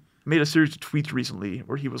he made a series of tweets recently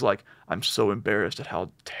where he was like, I'm so embarrassed at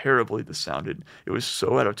how terribly this sounded. It was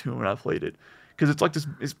so out of tune when I played it. Because it's like this,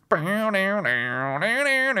 it's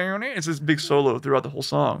this big solo throughout the whole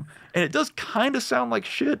song. And it does kind of sound like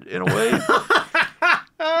shit in a way.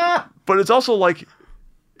 But it's also like,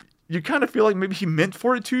 you kind of feel like maybe he meant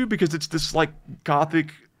for it to, because it's this like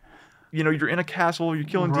gothic, you know, you're in a castle, you're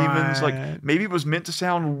killing demons. Right. Like maybe it was meant to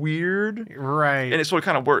sound weird. Right. And so it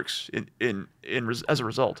kind of works as a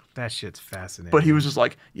result. That shit's fascinating. But he was just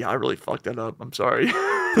like, yeah, I really fucked that up. I'm sorry.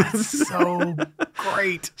 That's so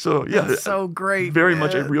great. So yeah, That's so great. very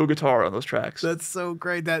much a man. real guitar on those tracks. That's so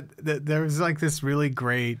great. That there was like this really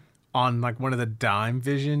great on like one of the Dime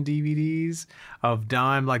Vision DVDs of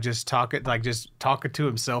Dime just talking to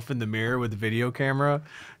himself in the mirror with the video camera,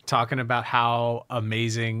 talking about how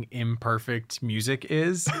amazing imperfect music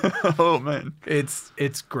is. Oh man,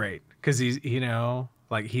 It's great because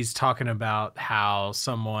he's talking about how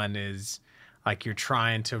someone is like you're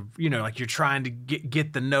trying to, like you're trying to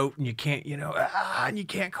get the note and you can't, and you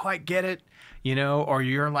can't quite get it, or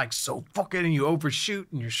you're like so fucking and you overshoot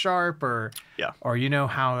and you're sharp, or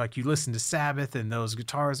how like you listen to Sabbath and those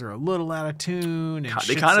guitars are a little out of tune. And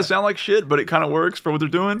they kind of sound like shit, but it kind of works for what they're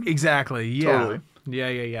doing. Exactly. Yeah.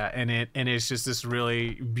 Totally. Yeah. And it's just this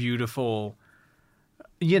really beautiful,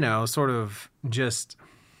 sort of just.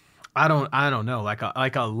 I don't know, like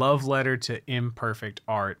a love letter to imperfect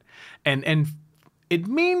art, and it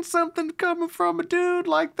means something coming from a dude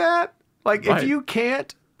like that. Like if you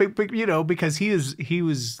can't, because he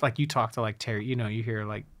was like, you talk to like Terry, you hear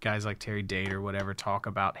like guys like Terry Date or whatever talk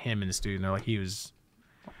about him in the studio, and they're like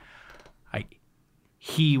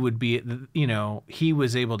he would be, he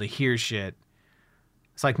was able to hear shit.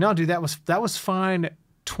 It's like, no, dude, that was fine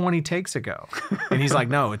 20 takes ago. And he's like,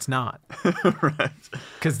 no, it's not. Right.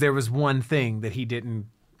 Because there was one thing that he didn't,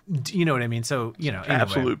 you know what I mean? So, anyway.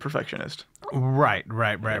 Absolute perfectionist. Right.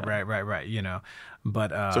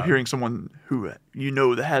 But so hearing someone who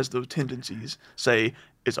that has those tendencies say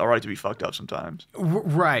it's all right to be fucked up sometimes.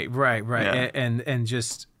 Right. Yeah. And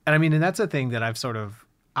just, and I mean, and that's a thing that I've sort of,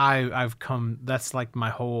 I've come, that's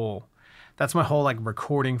my whole like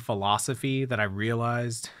recording philosophy that I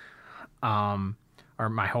realized, or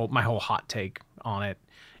my whole hot take on it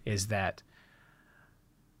is that,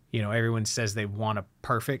 everyone says they want a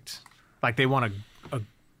perfect, like they want a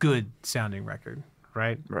good sounding record,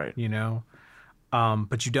 right? Right.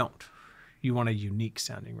 But you don't. You want a unique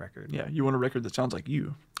sounding record. Yeah, you want a record that sounds like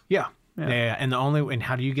you. Yeah. And and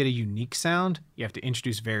how do you get a unique sound? You have to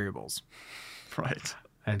introduce variables. Right.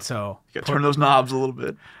 And so you gotta turn those knobs a little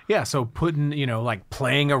bit. Yeah, so putting, like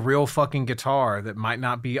playing a real fucking guitar that might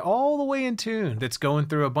not be all the way in tune, that's going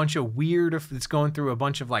through a bunch of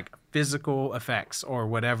like physical effects or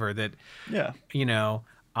whatever that,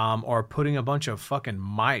 or putting a bunch of fucking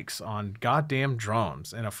mics on goddamn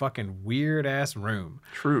drums in a fucking weird ass room.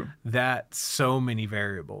 True. That's so many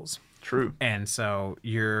variables. True. And so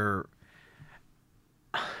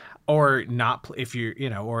or not if you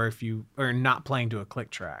or not playing to a click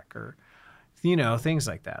track or things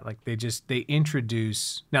like that. Like they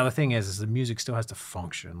introduce. Now the thing is the music still has to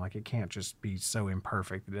function. Like it can't just be so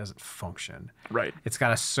imperfect that it doesn't function. Right. It's got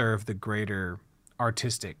to serve the greater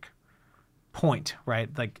artistic point, right?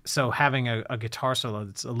 Like, so having a guitar solo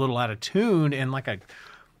that's a little out of tune in like a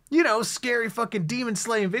scary fucking demon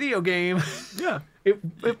slaying video game,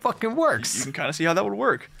 it fucking works. You can kind of see how that would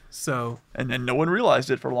work. So, and then no one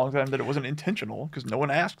realized it for a long time that it wasn't intentional because no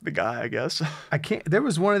one asked the guy, I guess. There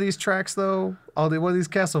was one of these tracks though, one of these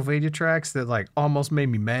Castlevania tracks that like almost made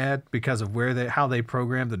me mad because of how they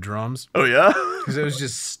programmed the drums. Oh yeah, because it was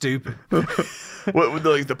just stupid. What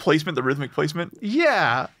the placement, the rhythmic placement?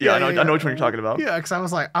 Yeah. I know which one you're talking about. Yeah, because I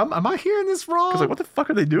was like, am I hearing this wrong? Because like, what the fuck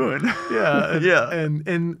are they doing? Yeah, yeah.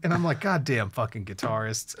 And I'm like, goddamn fucking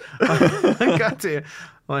guitarists. Goddamn,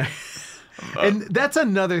 like. And that's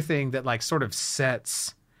another thing that like sort of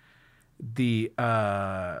sets the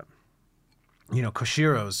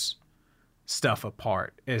Koshiro's stuff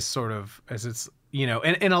apart is sort of as it's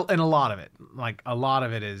and a lot of it, like a lot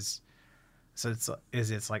of it is it's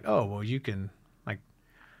like, oh well, you can like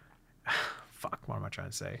fuck, what am I trying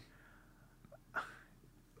to say?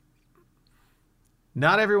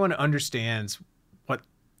 Not everyone understands what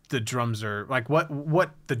the drums are like, what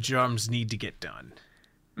the drums need to get done.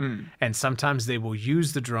 And sometimes they will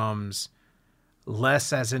use the drums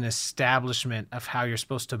less as an establishment of how you're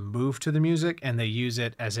supposed to move to the music, and they use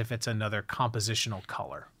it as if it's another compositional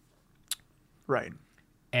color. Right.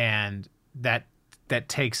 And that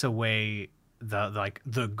takes away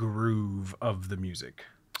the groove of the music,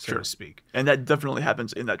 so to speak. And that definitely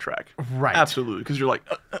happens in that track. Right. Absolutely. Because you're like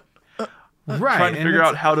right, trying to figure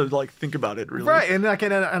out how to like think about it really. Right. And like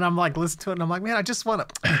and I'm like listening to it and I'm like, man, I just want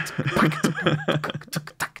to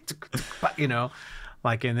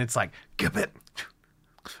like, and it's like gip it,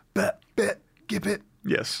 gip it.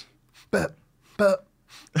 Yes.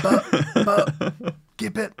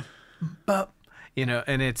 Gip it,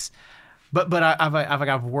 and it's but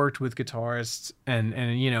I've worked with guitarists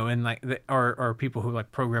and like or people who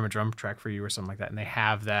like program a drum track for you or something like that, and they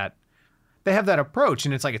have that approach,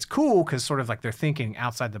 and it's like, it's cool because sort of like they're thinking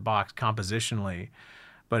outside the box compositionally,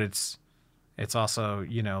 but it's also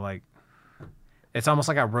like it's almost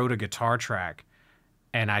like I wrote a guitar track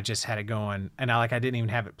and I just had it going, and I didn't even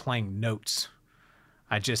have it playing notes.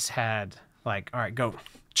 I just had like, all right, go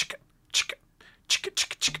chicka chicka chicka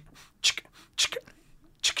chicka chicka chicka chicka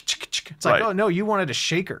chicka chicka chicka. It's like, oh no, you wanted a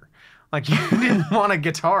shaker. Like you didn't want a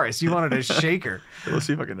guitarist, you wanted a shaker. Let's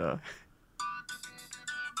see if I can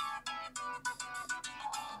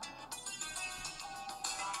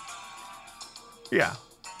Yeah.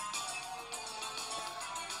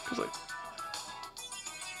 Like,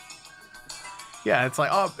 yeah, it's like,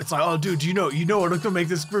 oh, dude, you know what? I'm gonna make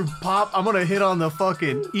this group pop. I'm gonna hit on the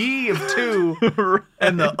fucking E of 2 right.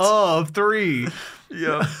 and the of 3.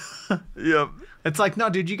 Yep. Yep. It's like, no,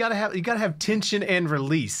 dude, you gotta have tension and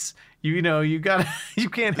release. You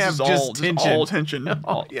can't have just tension. Just all tension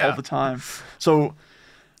all the time. So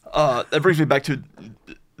that brings me back to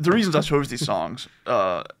the reasons I chose these songs,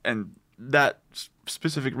 and that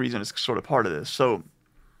specific reason is sort of part of this. So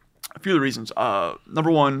a few of the reasons.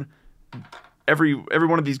 Number one, every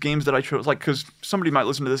one of these games that I chose, like, because somebody might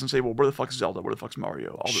listen to this and say, well, where the fuck's Zelda? Where the fuck's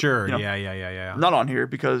Mario? Sure, yeah. Not on here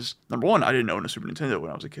because, number one, I didn't own a Super Nintendo when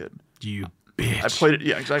I was a kid. You bitch. I played it,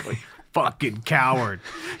 yeah, exactly. Fucking coward.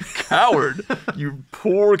 Coward. You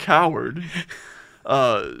poor coward.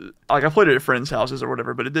 Like, I played it at friends' houses or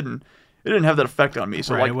whatever, but it didn't have that effect on me.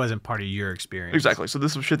 So right, like, it wasn't part of your experience. Exactly. So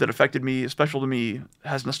this was shit that affected me, is special to me,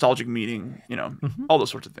 has nostalgic meaning, all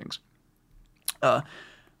those sorts of things.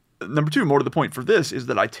 Number two, more to the point for this, is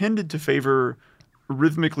that I tended to favor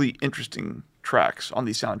rhythmically interesting tracks on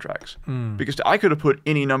these soundtracks. Because I could have put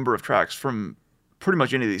any number of tracks from pretty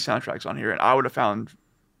much any of these soundtracks on here, and I would have found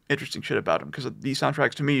interesting shit about them, because these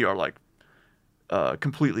soundtracks to me are like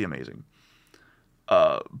completely amazing.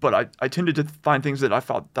 But I tended to find things that I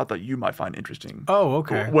thought that you might find interesting. Oh,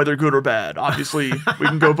 okay. Whether good or bad. Obviously, we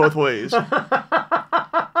can go both ways.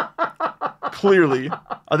 Clearly.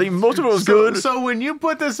 I think most of it was good. So when you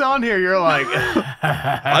put this on here, you're like...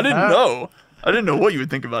 I didn't know. I didn't know what you would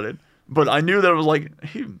think about it. But I knew that it was like,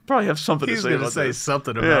 he probably have something to say about this. He's going to say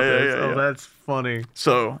something about this. Oh, that's funny.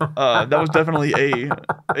 So that was definitely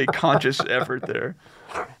a conscious effort there.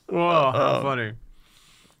 Whoa, how funny.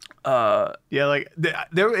 Yeah, like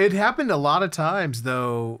it happened a lot of times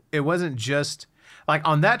though. It wasn't just like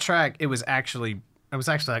on that track. It was actually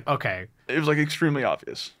like, okay. It was like extremely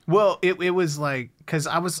obvious. Well, it was like, because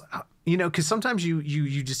I was, because sometimes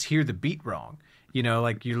you just hear the beat wrong.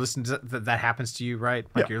 Like you listen to that happens to you, right?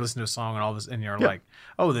 Like you're listening to a song and all of this, and you're like,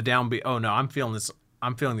 oh, the downbeat. Oh no, I'm feeling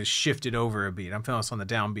this shifted over a beat. I'm feeling this on the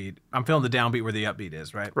downbeat. I'm feeling the downbeat where the upbeat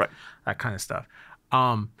is, right? Right. That kind of stuff.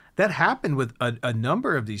 That happened with a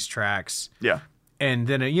number of these tracks. Yeah. And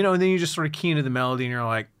then, and then you just sort of key into the melody and you're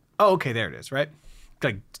like, oh, okay, there it is, right?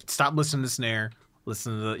 Like, stop listening to the snare,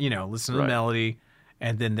 listen to the melody,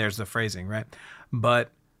 and then there's the phrasing, right?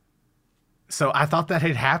 But, so I thought that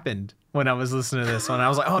had happened when I was listening to this one. I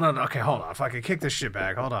was like, oh, no, okay, hold on. If I could kick this shit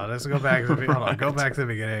back, hold on, let's go back. Go back to the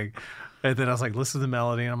beginning. And then I was like, listen to the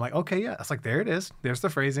melody, and I'm like, okay, yeah. I was like, there it is. There's the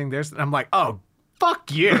phrasing. And I'm like, oh,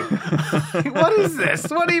 fuck you. What is this?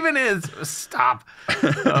 What even is? Stop.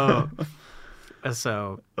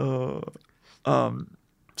 So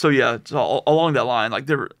yeah, so along that line, like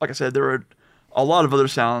I said, there were a lot of other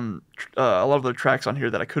tracks on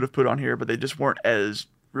here that I could have put on here, but they just weren't as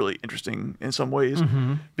really interesting in some ways,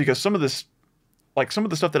 because some of the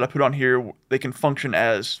stuff that I put on here, they can function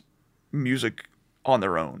as music on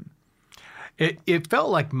their own. It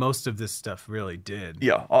felt like most of this stuff really did.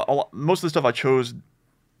 Yeah, most of the stuff I chose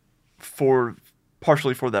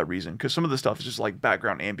partially for that reason, because some of the stuff is just like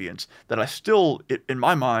background ambience that I still, in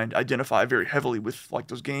my mind, identify very heavily with like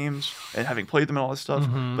those games and having played them and all this stuff,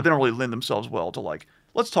 but they don't really lend themselves well to like,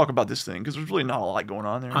 let's talk about this thing, because there's really not a lot going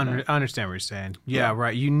on there. I understand what you're saying. Yeah,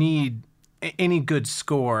 right. You need, any good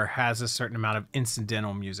score has a certain amount of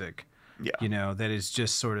incidental music. Yeah. That is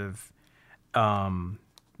just sort of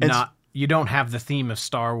not... You don't have the theme of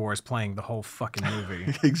Star Wars playing the whole fucking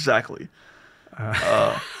movie. Exactly.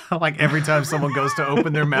 Like every time someone goes to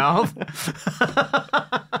open their mouth.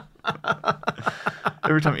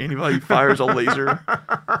 Every time anybody fires a laser,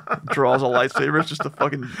 draws a lightsaber, it's just the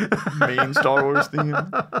fucking main Star Wars theme.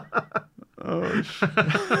 Oh, shit.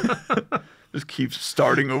 Just keeps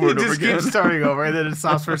starting over and over again. It just keeps starting over, and then it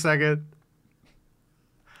stops for a second.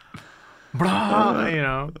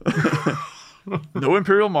 Blah, No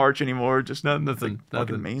Imperial March anymore, just nothing.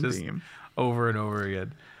 Fucking main just theme. Over and over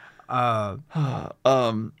again.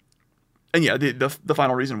 And yeah, the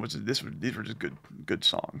final reason was these were just good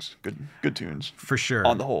songs, good tunes. For sure.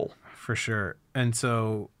 On the whole. For sure. And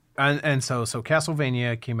so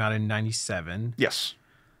Castlevania came out in 97. Yes.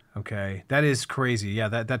 Okay. That is crazy. Yeah,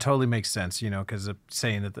 that totally makes sense, because of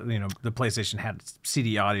saying that the PlayStation had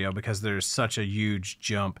CD audio, because there's such a huge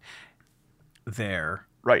jump there.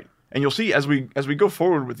 Right. And you'll see as we go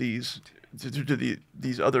forward with these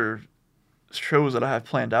other shows that I have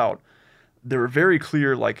planned out, there are very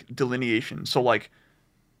clear like delineations. So like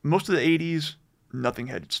most of the 80s, nothing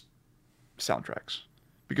had soundtracks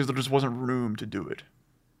because there just wasn't room to do it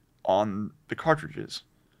on the cartridges.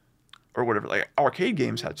 or whatever. Like arcade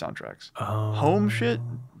games had soundtracks. Oh. Home shit,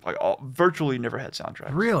 like virtually never had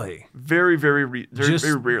soundtracks. Really? Very, very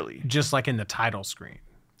rarely. Just like in the title screen.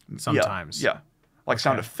 Sometimes. Yeah. Like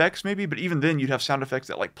sound effects maybe, but even then you'd have sound effects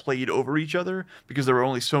that like played over each other because there were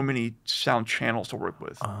only so many sound channels to work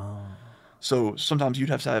with. Oh. So sometimes you'd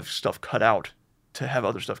have to have stuff cut out to have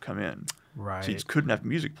other stuff come in. Right. So you just couldn't have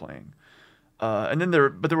music playing. And then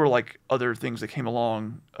there were like other things that came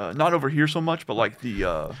along, not over here so much, but like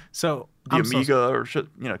the Amiga or shit,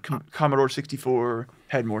 Commodore 64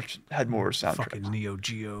 had more soundtracks. Fucking Neo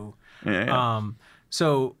Geo. Yeah.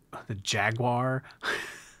 So the Jaguar.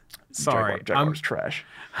 Sorry, Jaguar's trash.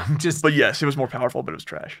 I'm just. But yes, it was more powerful, but it was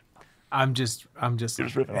trash. I'm just.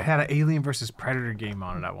 It had an Alien versus Predator game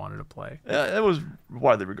on it. I wanted to play. It was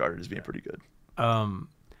widely regarded as being pretty good.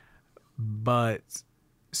 But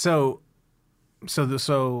so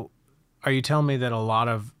are you telling me that a lot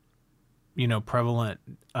of prevalent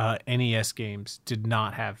NES games did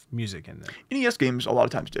not have music in them? NES games a lot of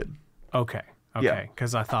times did. Okay,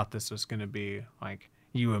 because I thought this was going to be like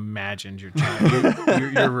you imagined your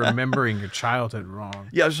child. you're remembering your childhood wrong.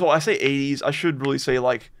 Yeah, so I say 80s. I should really say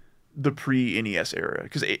like the pre-NES era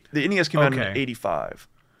because the NES came out in 85.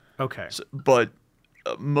 Okay, but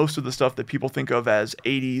most of the stuff that people think of as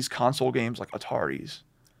 80s console games like Ataris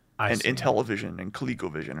and Intellivision and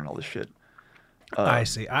ColecoVision and all this shit. I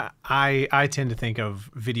see. I tend to think of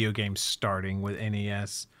video games starting with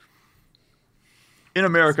NES. In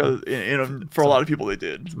America, for a lot of people, they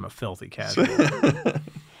did. I'm a filthy casual.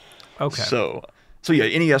 Okay. So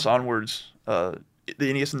yeah, NES onwards. The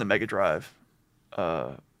NES and the Mega Drive.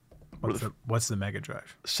 What's the Mega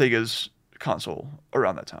Drive? Sega's console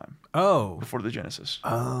around that time. Oh. Before the Genesis.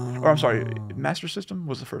 Oh. Or I'm sorry, Master System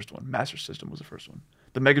was the first one. Master System was the first one.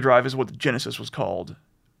 The Mega Drive is what the Genesis was called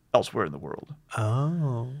elsewhere in the world.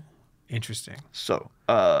 Oh. Interesting. So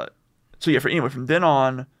yeah, from then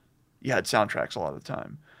on, you had soundtracks a lot of the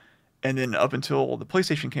time. And then up until the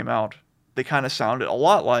PlayStation came out, they kind of sounded a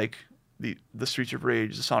lot like the Streets of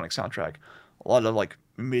Rage, the Sonic soundtrack. A lot of like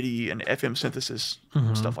MIDI and FM synthesis,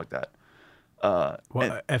 stuff like that.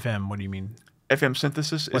 FM, what do you mean? FM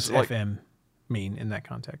synthesis What's is like... FM mean in that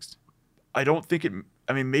context? I don't think it...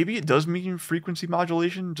 I mean, maybe it does mean frequency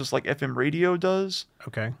modulation, just like FM radio does.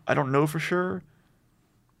 Okay. I don't know for sure.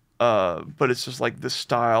 But it's just like this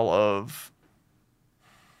style of...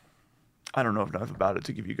 I don't know enough about it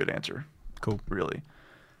to give you a good answer. Cool. Really.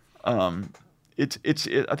 I think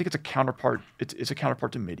it's a counterpart. It's a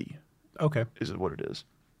counterpart to MIDI. Okay. Is what it is.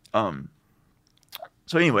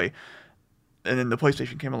 So anyway, and then the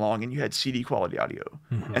PlayStation came along and you had CD quality audio.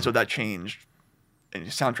 Mm-hmm. And so that changed and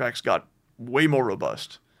soundtracks got way more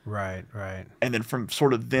robust. Right. And then from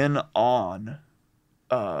sort of then on,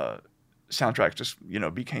 soundtracks just,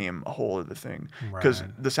 became a whole other thing. Because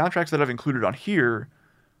the soundtracks that I've included on here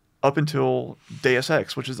up until Deus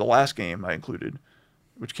Ex, which is the last game I included,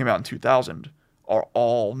 which came out in 2000, are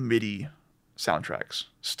all MIDI soundtracks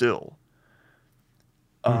still.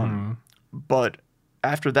 But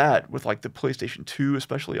after that, with like the PlayStation 2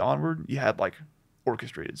 especially onward, you had like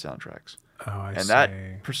orchestrated soundtracks. Oh, I see. And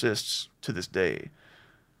that persists to this day.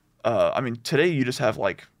 I mean, today you just have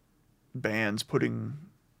like bands putting...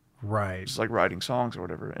 Right. Just like writing songs or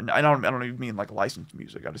whatever. And I don't even mean like licensed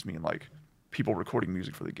music. I just mean like people recording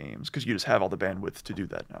music for the games because you just have all the bandwidth to do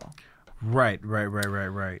that now. Right.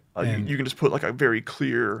 You can just put like a very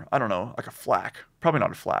clear, I don't know, like a FLAC, probably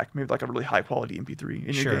not a FLAC, maybe like a really high quality MP3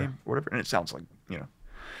 in your game or whatever, and it sounds like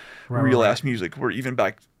real ass music. Where even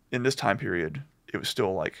back in this time period, it was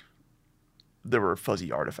still like there were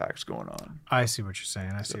fuzzy artifacts going on. I see what you're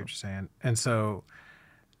saying. And so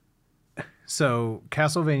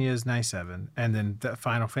Castlevania is 97, and then the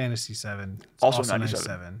Final Fantasy 7 is also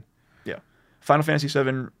 97. Yeah, Final Fantasy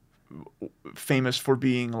 7. Famous for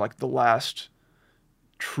being like the last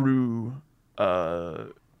true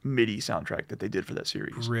MIDI soundtrack that they did for that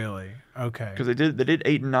series. Really? Okay. Because they did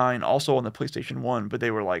 8 and 9 also on the PlayStation 1, but they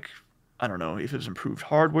were like, I don't know if it was improved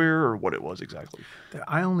hardware or what it was exactly.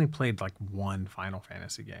 I only played like one Final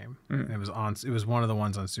Fantasy game. It was one of the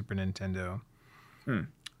ones on Super Nintendo.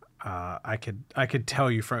 I could tell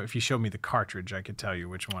you from if you showed me the cartridge, I could tell you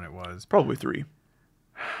which one it was. Probably 3.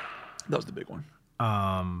 That was the big one.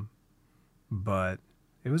 But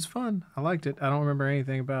it was fun. I liked it. I don't remember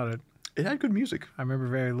anything about it. It had good music. I remember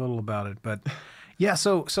very little about it. But yeah,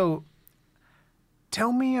 so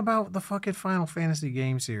tell me about the fucking Final Fantasy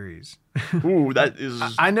game series. Ooh, that is...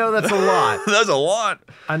 I know that's a lot. That's a lot.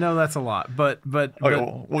 I know that's a lot. But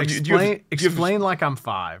well, explain like I'm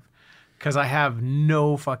 5. Because I have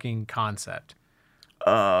no fucking concept.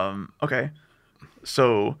 Okay.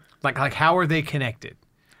 So... Like how are they connected?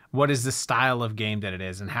 what is the style of game that it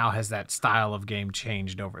is, and how has that style of game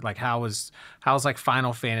changed over? Like how's like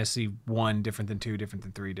Final Fantasy 1 different than 2, different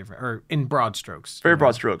than 3, different, or in broad strokes? Very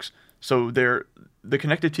broad strokes. So the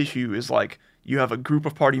connective tissue is like you have a group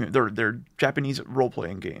of party. They're Japanese role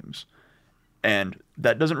playing games, and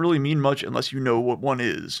that doesn't really mean much unless you know what one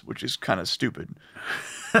is, which is kind of stupid.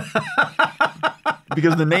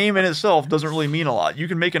 Because the name in itself doesn't really mean a lot. You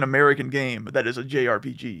can make an American game that is a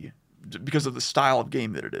JRPG because of the style of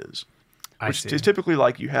game that it is. Which is typically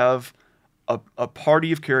like you have a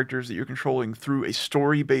party of characters that you're controlling through a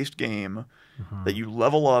story-based game that you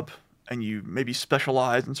level up and you maybe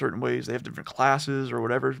specialize in certain ways. They have different classes or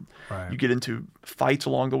whatever. Right. You get into fights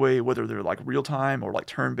along the way, whether they're like real-time or like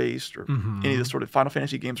turn-based or any of the sort of Final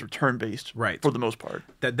Fantasy games are turn-based for the most part.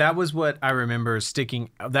 That was what I remember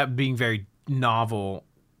that being very novel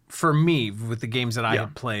for me with the games that I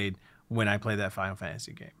had played when I played that Final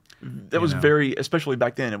Fantasy game. That was very, especially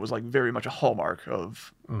back then, it was like very much a hallmark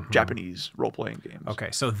of Japanese role-playing games. Okay,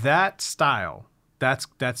 so that style, that's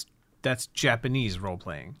Japanese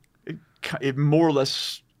role-playing. It more or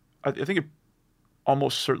less, I think it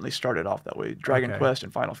almost certainly started off that way. Dragon Quest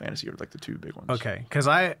and Final Fantasy are like the two big ones. Okay, because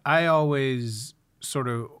I always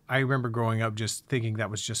I remember growing up just thinking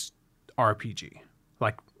that was just RPG.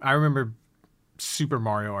 Like, I remember Super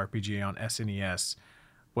Mario RPG on SNES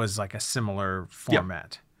was like a similar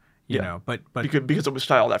format. You know, but because it was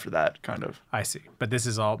styled after that, kind of. I see. But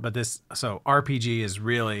so RPG is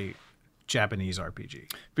really Japanese RPG.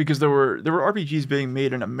 Because there were RPGs being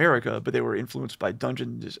made in America, but they were influenced by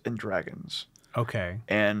Dungeons and Dragons. Okay.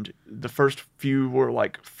 And the first few were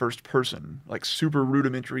like first person, like super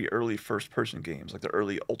rudimentary early first person games, like the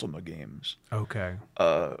early Ultima games. Okay.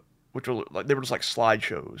 Which were like they were just like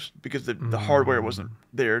slideshows because the hardware wasn't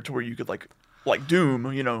there to where you could like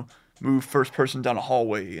Doom, you know, move first person down a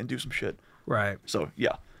hallway and do some shit. Right. So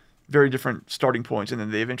yeah, very different starting points, and then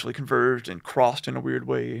they eventually converged and crossed in a weird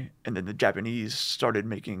way, and then the Japanese started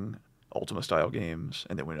making Ultima style games,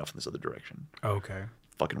 and then went off in this other direction. Okay.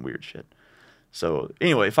 Fucking weird shit. So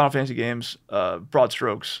anyway, Final Fantasy games, broad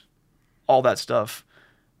strokes, all that stuff.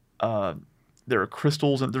 There are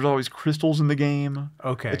crystals, and there's always crystals in the game.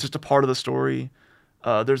 Okay. It's just a part of the story.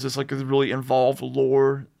 There's this like really involved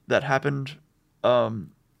lore that happened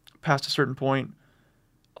past a certain point,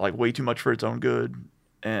 like way too much for its own good,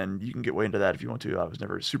 and you can get way into that if you want to. I was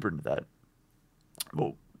never super into that.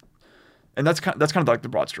 Well, and that's kind of like the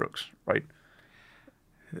broad strokes, right?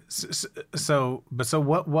 So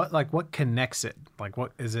what connects it? Like,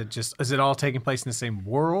 what is it? Is it all taking place in the same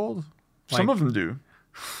world? Like, some of them do.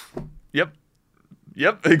 Yep,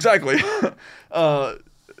 exactly.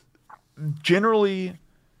 Generally,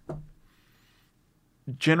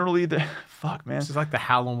 the fuck, man. This is like the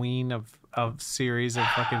Halloween of series of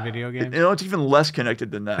fucking video games. You know, it's even less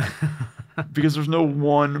connected than that because there's no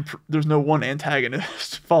one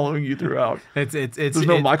antagonist following you throughout. There's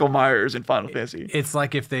no Michael Myers in Final Fantasy. It's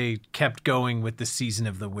like if they kept going with the Season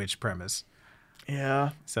of the Witch premise.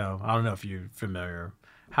 Yeah. So I don't know if you're familiar.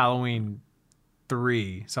 Halloween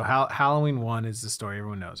 3. So Halloween 1 is the story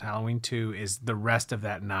everyone knows. Halloween 2 is the rest of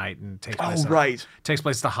that night and takes place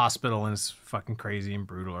at the hospital, and it's fucking crazy and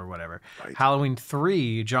brutal or whatever. Right. Halloween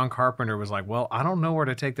 3, John Carpenter was like, well, I don't know where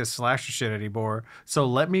to take this slasher shit anymore. So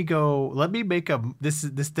let me make this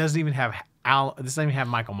doesn't even have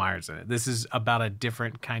Michael Myers in it. This is about a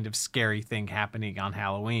different kind of scary thing happening on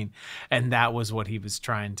Halloween. And that was what he was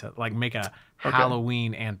trying to like make a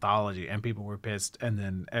Halloween anthology, and people were pissed. And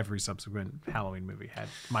then every subsequent Halloween movie had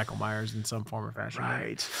Michael Myers in some form or fashion.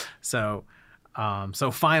 Right. So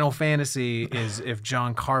Final Fantasy is if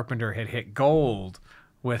John Carpenter had hit gold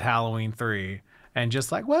with Halloween 3 and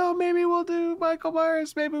just like, well, maybe we'll do Michael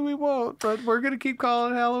Myers, maybe we won't, but we're going to keep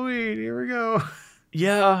calling it Halloween. Here we go.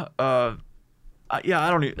 Yeah. I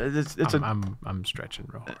don't even. I'm stretching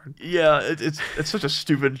real hard. Yeah, it's such a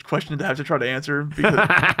stupid question to have to try to answer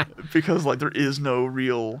because like there is no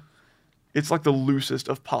real. It's like the loosest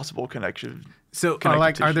of possible connection. So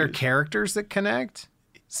are there characters that connect?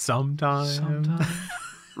 Sometimes.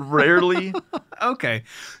 Rarely. Okay,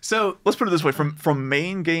 so let's put it this way: from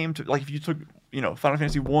main game to like if you took Final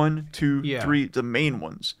Fantasy 1, 2, 3, the main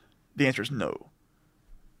ones, the answer is no.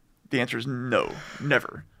 The answer is no,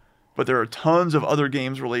 never. But there are tons of other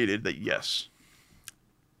games related that yes.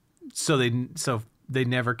 So they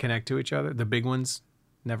never connect to each other? The big ones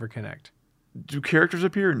never connect. Do characters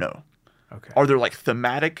appear? No. Okay. Are there like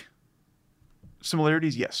thematic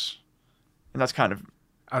similarities? Yes. And that's kind of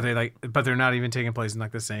Are they like but they're not even taking place in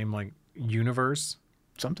like the same like universe?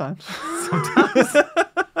 Sometimes. Do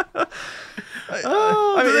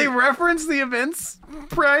they reference the events,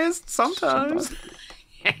 Bryce? Sometimes.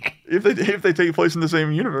 if they take place in the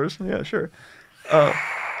same universe, yeah, sure.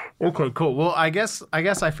 Okay, cool. Well, I guess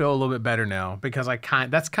I feel a little bit better now because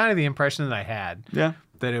that's kind of the impression that I had. Yeah.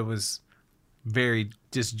 That it was very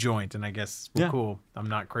disjoint, and I guess cool. I'm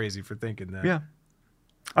not crazy for thinking that. Yeah.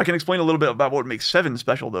 I can explain a little bit about what makes 7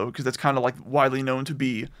 special though, because that's kind of like widely known to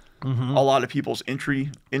be a lot of people's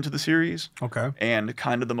entry into the series. Okay. And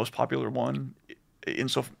kind of the most popular one, in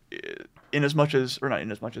as much as,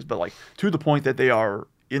 but like to the point that they are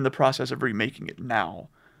in the process of remaking it now.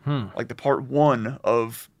 Like the part 1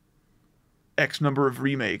 of X number of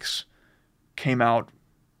remakes came out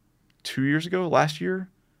 2 years ago, last year,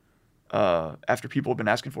 after people have been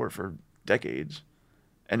asking for it for decades.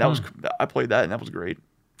 And that I played that and that was great.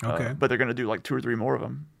 Okay. But they're going to do like 2 or 3 more of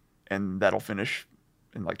them. And that'll finish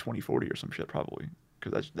in like 2040 or some shit probably.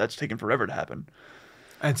 Because that's taken forever to happen.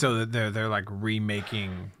 And so they're like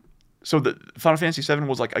remaking. So the Final Fantasy VII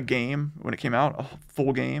was like a game when it came out, a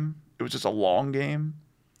full game. It was just a long game.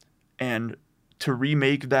 And to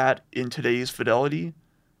remake that in today's fidelity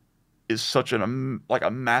is such a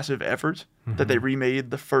massive effort that they remade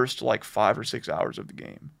the first like 5 or 6 hours of the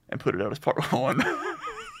game and put it out as part 1.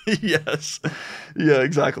 Yes. Yeah,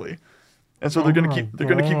 exactly. And so they're gonna keep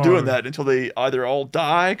doing that until they either all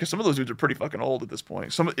die, because some of those dudes are pretty fucking old at this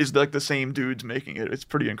point. Some is like the same dudes making it. It's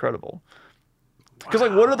pretty incredible. Because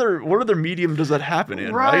like what other medium does that happen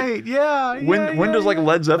in, right? Yeah. When does like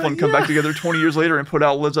Led Zeppelin come back together 20 years later and put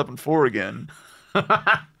out Led Zeppelin 4 again?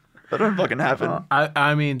 That doesn't fucking happen.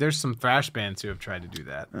 I mean, there's some thrash bands who have tried to do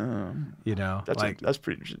that. That's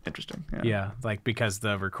pretty interesting. Yeah, like because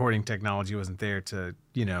the recording technology wasn't there to,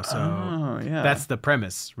 so that's the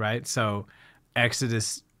premise, right? So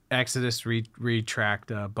Exodus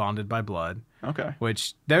retracked Bonded by Blood. Okay.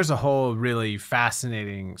 Which there's a whole really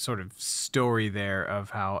fascinating sort of story there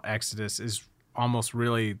of how Exodus is almost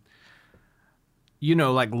really,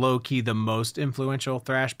 like low-key the most influential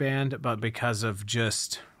thrash band, but because of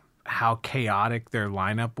just how chaotic their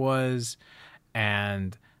lineup was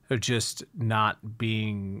and just not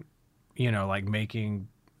being, like making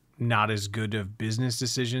not as good of business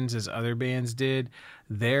decisions as other bands did,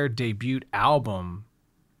 their debut album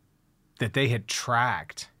that they had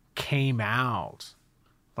tracked came out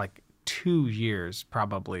like 2 years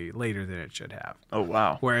probably later than it should have. Oh,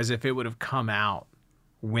 wow. Whereas if it would have come out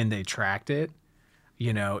when they tracked it,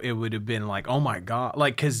 it would have been like, oh my God.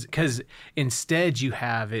 Like, cause instead you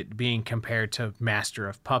have it being compared to Master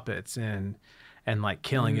of Puppets and like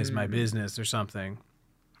Killing Is My Business or something,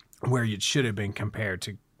 where it should have been compared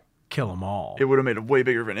to Kill 'Em All. It would have made a way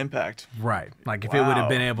bigger of an impact. Right. Like if it would have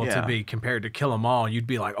been able to be compared to Kill 'Em All, you'd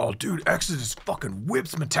be like, oh dude, Exodus fucking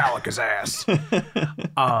whips Metallica's ass.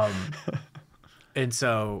 And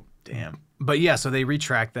so, damn. But yeah, so they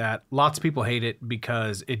retracked that. Lots of people hate it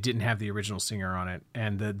because it didn't have the original singer on it,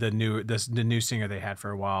 and the new singer they had for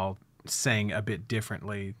a while sang a bit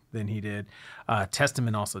differently than he did.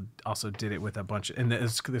 Testament also did it with a bunch of, and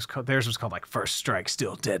theirs was called like First Strike,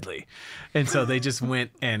 Still Deadly, and so they just went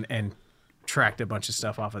and tracked a bunch of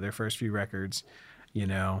stuff off of their first few records.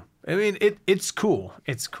 I mean, it's cool.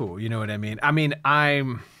 It's cool. You know what I mean? I mean, I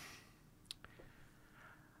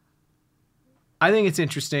think it's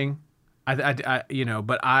interesting.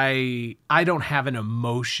 But I don't have an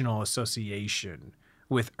emotional association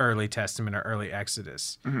with early Testament or early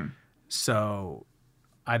Exodus. Mm-hmm. So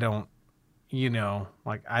I don't,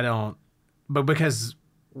 but because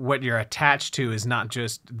what you're attached to is not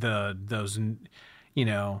just those,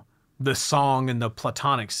 the song in the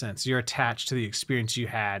platonic sense. You're attached to the experience you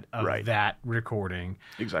had of that recording.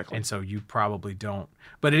 Exactly. And so you probably don't.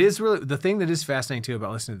 But it is really, the thing that is fascinating too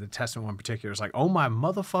about listening to the Testament one in particular is like, oh my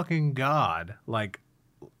motherfucking God. Like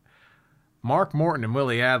Mark Morton and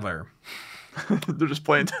Willie Adler. They're just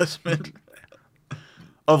playing Testament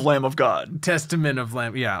of Lamb of God. Testament of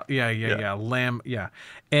Lamb. Yeah. Lamb. Yeah.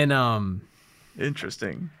 And,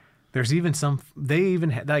 interesting. There's even they even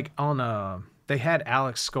had like on, they had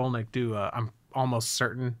Alex Skolnick do, I'm almost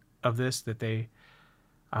certain of this, that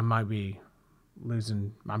I might be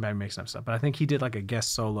mixing up stuff, but I think he did like a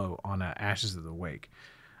guest solo on Ashes of the Wake.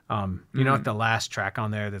 Like the last track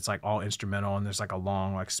on there that's like all instrumental and there's like a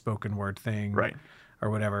long like spoken word thing. Right. Or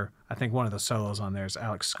whatever. I think one of the solos on there is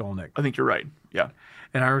Alex Skolnick. I think you're right. Yeah.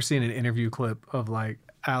 And I remember seeing an interview clip of like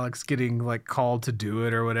Alex getting like called to do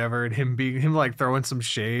it or whatever, and him like throwing some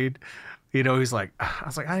shade. He's like, I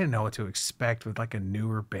was like, I didn't know what to expect with like a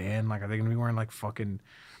newer band. Like, are they gonna be wearing like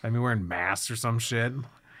wearing masks or some shit?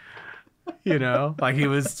 Like he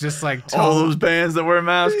was just like all those bands that wear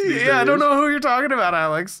masks. I don't know who you're talking about,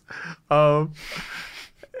 Alex.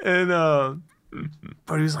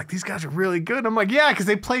 But he was like, these guys are really good. I'm like, yeah, because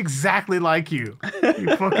they play exactly like you.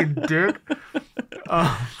 You fucking dick.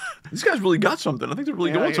 These guys really got something. I think they're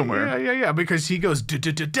really going somewhere. Yeah. Because he goes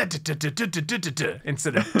instead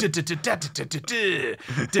of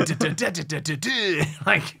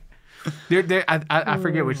like. I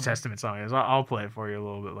forget which Testament song it is. I'll play it for you a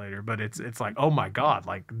little bit later. But it's like, oh my god,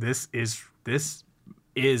 like this is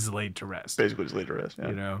laid to rest. Basically, it's laid to rest. Yeah.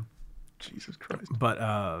 You know, Jesus Christ. But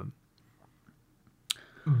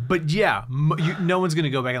yeah, no one's gonna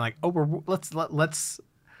go back and like, oh, let's.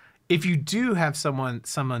 If you do have someone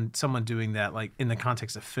doing that, like in the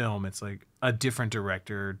context of film, it's like a different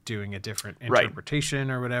director doing a different interpretation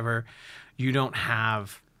or whatever. You don't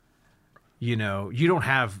have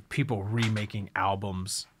people remaking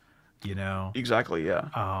albums, you know. Exactly.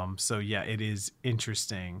 Yeah. So yeah, it is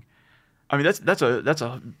interesting. I mean, that's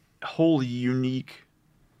a wholly unique.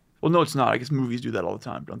 Well, no, it's not. I guess movies do that all the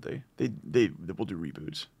time, don't they? They will do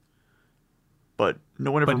reboots. But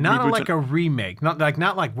no one ever. But not like a remake. Not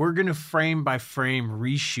like we're gonna frame by frame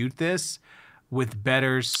reshoot this with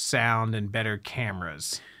better sound and better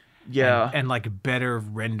cameras. Yeah, and like better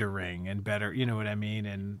rendering and better, you know what I mean?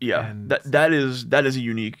 And yeah, and that is a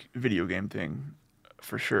unique video game thing,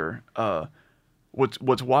 for sure.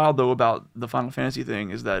 What's wild though about the Final Fantasy thing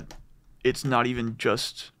is that it's not even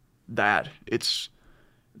just that.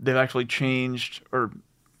 They've actually changed, or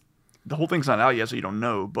the whole thing's not out yet, so you don't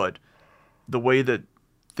know, but the way that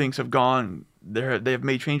things have gone, they have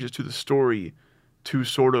made changes to the story to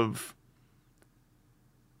sort of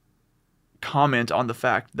comment on the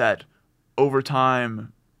fact that over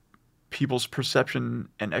time, people's perception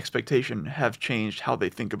and expectation have changed how they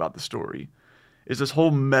think about the story. It's this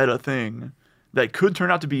whole meta thing that could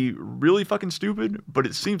turn out to be really fucking stupid, but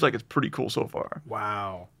it seems like it's pretty cool so far.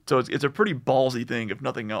 Wow. So it's a pretty ballsy thing, if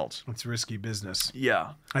nothing else. It's risky business.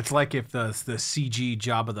 Yeah. It's like if the CG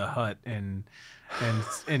Jabba the Hutt in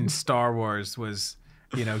Star Wars was,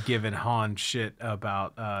 you know, giving Han shit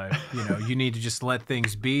about, you know, you need to just let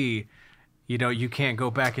things be. You know, you can't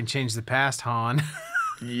go back and change the past, Han.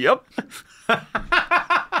 Yep.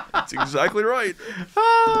 That's exactly right.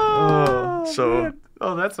 Man.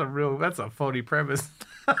 Oh, that's a phony premise.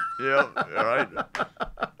 Yeah, all right.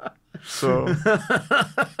 So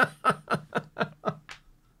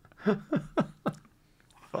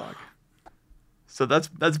fuck. So that's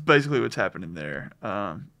basically what's happening there.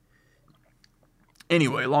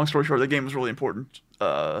 Anyway, long story short, the game was really important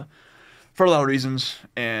for a lot of reasons,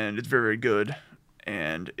 and it's very, very good.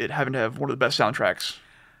 And it happened to have one of the best soundtracks.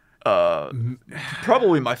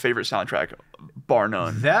 Probably my favorite soundtrack, bar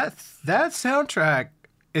none. That soundtrack,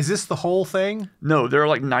 is this the whole thing? No, there are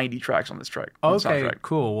like 90 tracks on this track. Okay,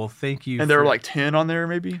 cool. Well, thank you. And there are like 10 on there,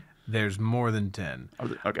 maybe. There's more than 10.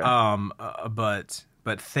 Okay.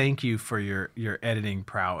 But thank you for your editing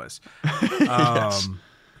prowess. Yes.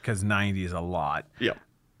 Because 90 is a lot. Yeah.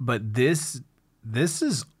 But this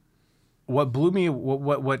is what blew me.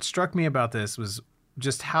 What struck me about this was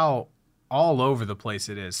just how all over the place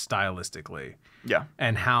it is stylistically. Yeah.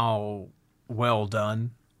 And how well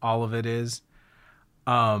done all of it is.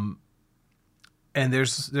 And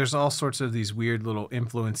there's all sorts of these weird little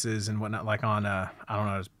influences and whatnot, like on I don't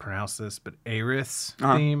know how to pronounce this, but Aerith's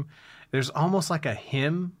theme. There's almost like a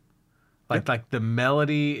hymn, like the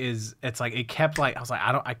melody is. It's like it kept like I was like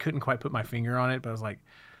I couldn't quite put my finger on it, but I was like,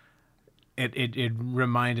 it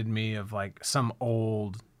reminded me of like some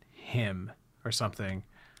old hymn or something.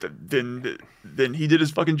 Then he did his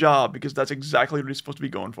fucking job, because that's exactly what he's supposed to be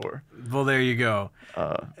going for. Well, there you go.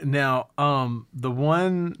 Now, the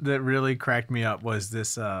one that really cracked me up was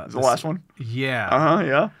this. The last one? Yeah.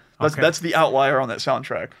 Yeah. That's the outlier on that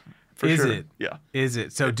soundtrack. For Is sure. it? Yeah. Is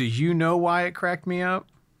it? So, do you know why it cracked me up?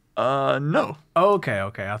 No. Oh, okay.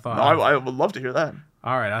 I thought. No, I would love to hear that.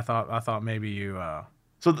 All right. I thought maybe you.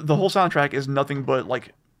 So the whole soundtrack is nothing but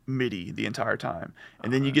like MIDI the entire time,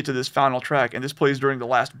 and then you get to this final track, and this plays during the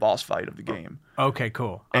last boss fight of the game. Okay,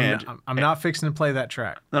 cool. I'm not fixing to play that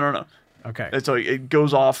track. No. Okay. And so it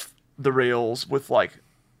goes off the rails with like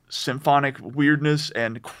symphonic weirdness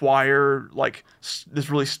and choir, like this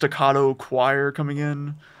really staccato choir coming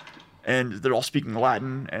in, and they're all speaking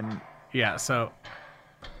Latin. And yeah, so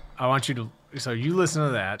I want you to. So you listen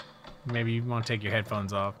to that. Maybe you want to take your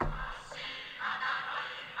headphones off.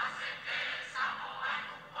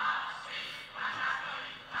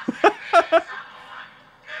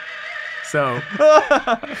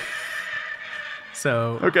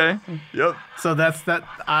 So okay, yep. So that's that.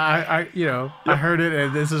 I heard it,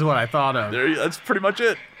 and this is what I thought of. That's pretty much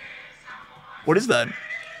it. What is that?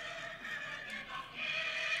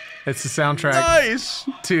 It's the soundtrack Nice.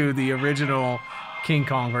 to the original King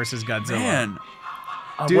Kong versus Godzilla. Man.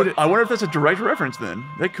 Dude, I wonder if that's a direct reference then.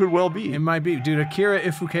 That could well be. it might be. Dude, Akira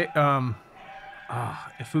Ifukube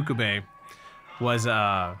was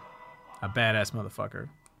a badass motherfucker.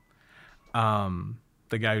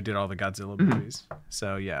 The guy who did all the Godzilla movies.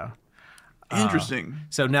 So yeah. Interesting.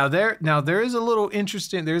 So now there is a little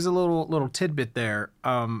interesting. There's a little tidbit there.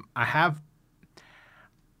 I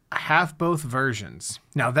have both versions.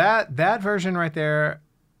 Now that version right there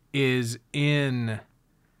is in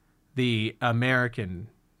the American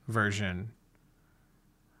version,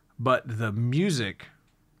 but the music,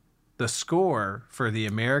 the score for the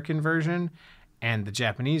American version and the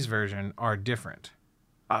Japanese version are different.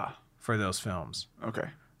 For those films. Okay.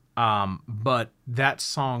 But that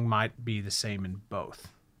song might be the same in both.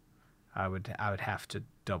 I would have to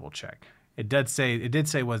double check. It did say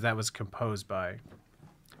that was composed by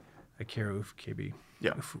Akira Ifukube.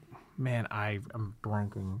 Yeah. Man, I'm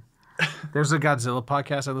blanking. There's a Godzilla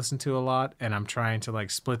podcast I listen to a lot, and I'm trying to like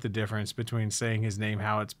split the difference between saying his name,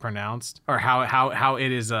 how it's pronounced, or how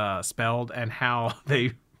it is spelled, and how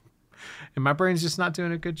they. And my brain's just not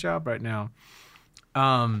doing a good job right now.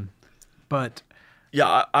 But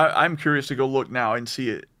yeah, I'm curious to go look now and see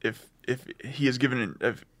it if he has given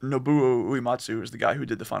if Nobuo Uematsu is the guy who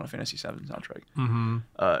did the Final Fantasy VII soundtrack. Mm-hmm.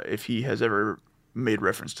 If he has ever made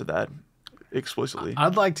reference to that explicitly,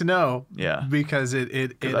 I'd like to know. Yeah, because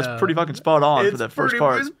it that's pretty fucking spot on for that first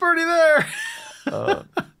part. It's pretty there.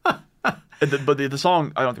 But the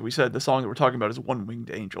song, I don't think we said, the song that we're talking about is One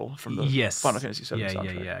Winged Angel from the Final Fantasy VII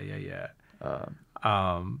soundtrack.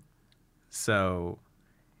 Yeah. So,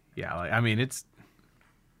 yeah, like, I mean, it's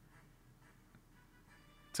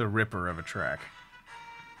a ripper of a track.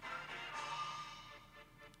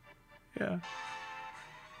 Yeah.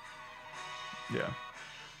 Yeah.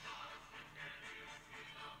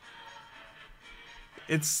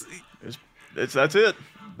 That's it.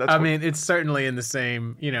 I mean, it's certainly in the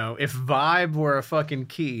same, if vibe were a fucking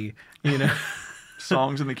key,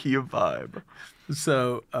 songs in the key of vibe.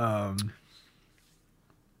 So,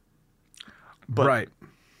 right.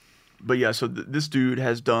 But yeah, so this dude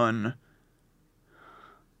has done,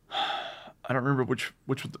 I don't remember which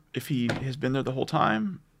if he has been there the whole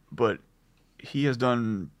time, but he has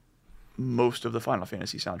done most of the Final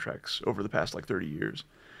Fantasy soundtracks over the past like 30 years.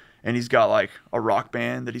 And he's got like a rock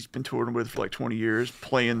band that he's been touring with for like 20 years,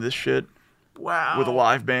 playing this shit. Wow. With a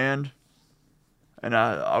live band. And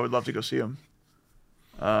I would love to go see him.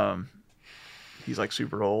 He's like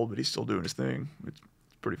super old, but he's still doing his thing. It's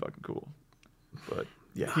pretty fucking cool. But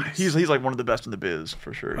yeah, nice. he's like one of the best in the biz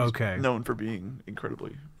for sure. He's okay. known for being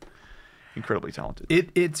incredibly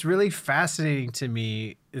talented. It's really fascinating to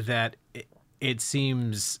me that it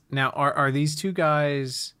seems now are these two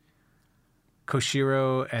guys,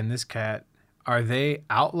 Koshiro and this cat, are they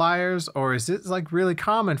outliers, or is it like really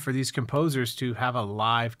common for these composers to have a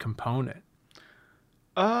live component?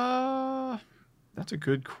 That's a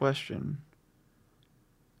good question.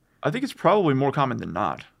 I think it's probably more common than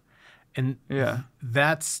not. And yeah,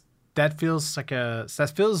 that feels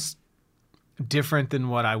different than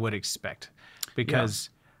what I would expect, because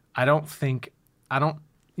I don't think about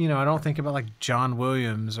like John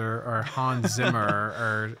Williams or Hans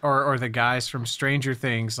Zimmer or the guys from Stranger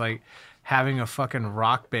Things like having a fucking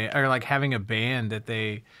rock band or like having a band that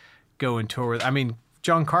they go and tour with. I mean,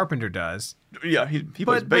 John Carpenter does. Yeah, he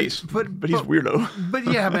plays bass, but he's weirdo. But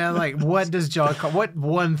yeah, man, like what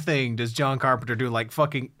one thing does John Carpenter do like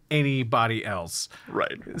fucking anybody else?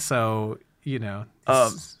 Right. So,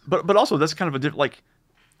 but also that's kind of a different, like,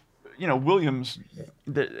 Williams,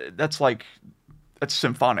 that's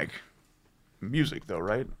symphonic music though,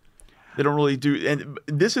 right? They don't really do, and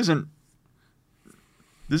this isn't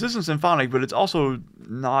symphonic, but it's also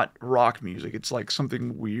not rock music. It's like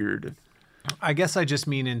something weird. I guess I just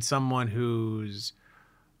mean in someone who's,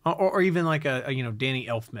 or even like a Danny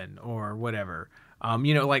Elfman or whatever,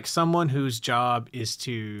 like someone whose job is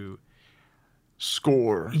to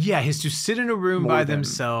score. Yeah, is to sit in a room by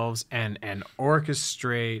themselves and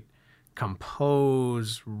orchestrate,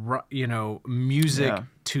 compose, music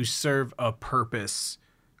to serve a purpose,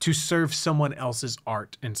 to serve someone else's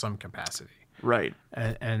art in some capacity. Right.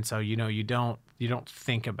 And so you don't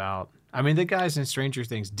think about. I mean, the guys in Stranger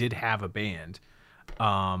Things did have a band,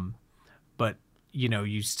 but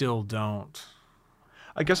you still don't.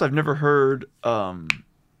 I guess I've never heard.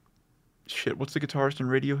 Shit, what's the guitarist in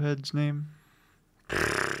Radiohead's name?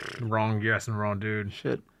 Wrong guess and wrong dude.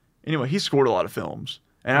 Shit. Anyway, he scored a lot of films,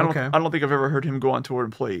 and I don't think I've ever heard him go on tour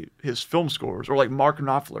and play his film scores. Or like Mark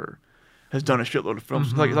Knopfler has done a shitload of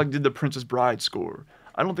films, like did the Princess Bride score.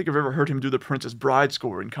 I don't think I've ever heard him do the Princess Bride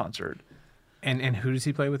score in concert. And who does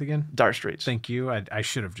he play with again? Dire Straits. Thank you. I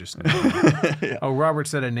should have just known. Yeah. Oh, Robert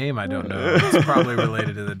said a name I don't know. It's probably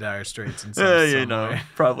related to the Dire Straits in some way.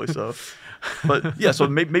 Probably so. But yeah, so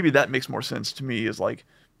maybe that makes more sense to me. Is like,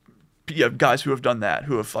 yeah, guys who have done that,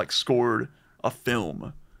 who have like scored a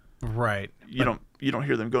film. Right. You don't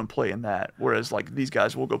hear them go and play in that. Whereas like these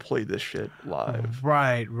guys will go play this shit live.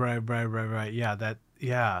 Right.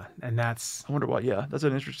 Yeah, and that's. I wonder why. Yeah, that's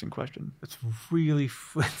an interesting question. It's really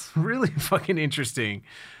fucking interesting.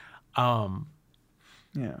 Yeah.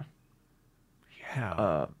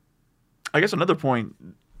 Yeah. I guess another point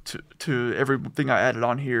to everything I added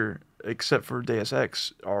on here, except for Deus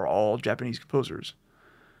Ex, are all Japanese composers.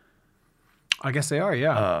 I guess they are.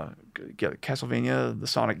 Yeah. Castlevania, the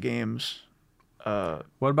Sonic games.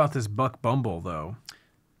 What about this Buck Bumble though?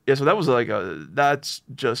 Yeah, so that was like that's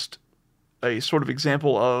just a sort of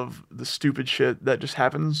example of the stupid shit that just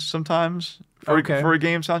happens sometimes for a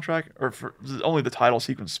game soundtrack, or for only the title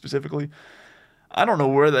sequence specifically. I don't know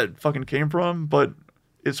where that fucking came from, but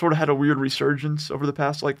it sort of had a weird resurgence over the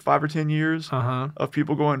past like 5 or 10 years of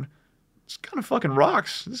people going, "This kind of fucking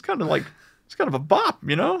rocks. It's kind of a bop,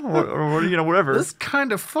 you know, or whatever." This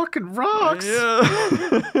kind of fucking rocks. Yeah.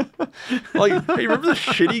 Like, hey, remember the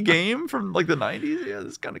shitty game from like the 90s? Yeah,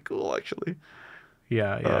 this is kind of cool actually.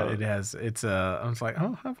 Yeah, it has. It's I was like,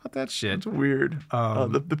 oh, how about that shit? It's weird.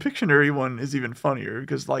 The Pictionary one is even funnier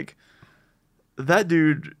because like that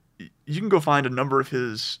dude, you can go find a number of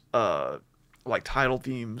his like title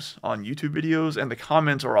themes on YouTube videos, and the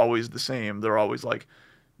comments are always the same. They're always like,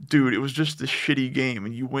 "Dude, it was just this shitty game,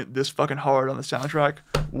 and you went this fucking hard on the soundtrack.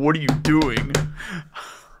 What are you doing?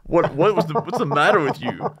 What's the matter with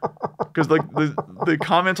you?" Because like the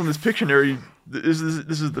comments on this Pictionary, this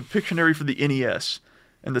is the Pictionary for the NES,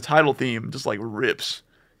 and the title theme just like rips.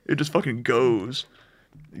 It just fucking goes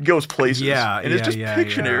places. Yeah, and it's just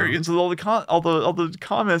Pictionary, and so all the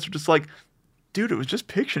comments are just like, "Dude, it was just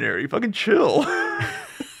Pictionary. Fucking chill."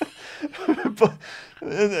 But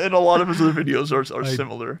and a lot of his other videos are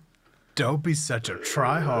similar. Don't be such a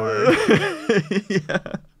tryhard. Yeah.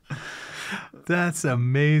 That's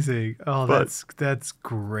amazing. Oh, that's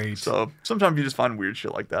great. So sometimes you just find weird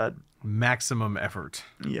shit like that. Maximum effort.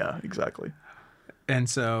 Yeah, exactly. And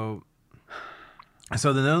so the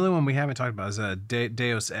only one we haven't talked about is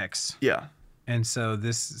Deus Ex. Yeah. And so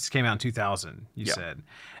this came out in 2000, you said.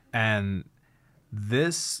 And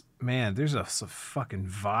this, man, there's a fucking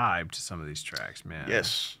vibe to some of these tracks, man.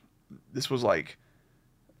 Yes. This was like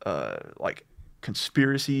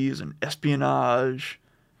conspiracies and espionage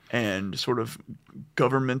and sort of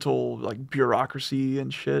governmental like bureaucracy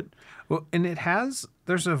and shit. Well, and there's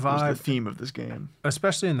a vibe. It was the theme of this game,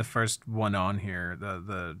 especially in the first one on here.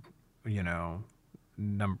 The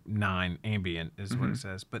number 9 ambient is what it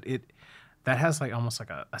says, but that has like almost like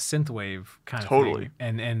a synthwave kind of thing.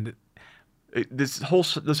 And this whole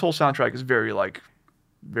soundtrack is very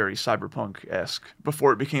cyberpunk-esque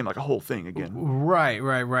before it became like a whole thing again.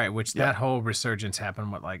 Right. Which that whole resurgence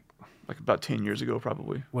happened like about 10 years ago,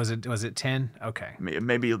 probably. Was it 10? Okay.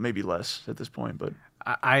 Maybe less at this point, but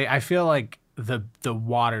I feel like the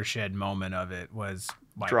watershed moment of it was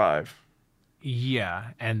like Drive.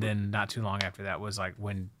 Yeah, and then not too long after that was like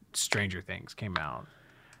when Stranger Things came out.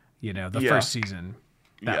 The first season.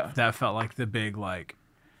 That felt like the big like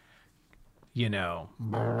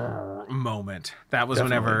moment. That was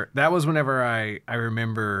whenever I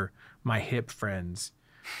remember my hip friends,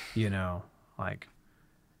 like,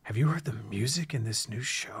 have you heard the music in this new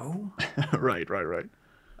show? Right. Because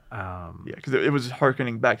it was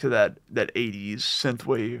hearkening back to that 80s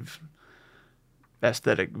synthwave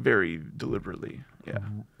aesthetic very deliberately. Yeah.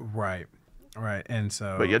 Right. And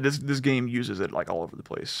so, but yeah, this game uses it like all over the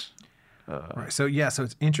place. Right. So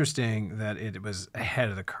it's interesting that it was ahead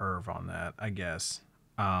of the curve on that, I guess.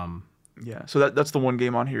 Yeah. So that's the one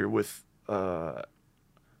game on here with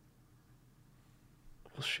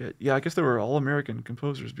shit. Yeah, I guess they were all American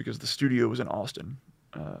composers because the studio was in Austin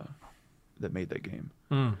that made that game.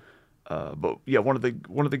 But yeah, one of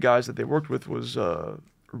the guys that they worked with was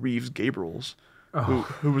Reeves Gabriels,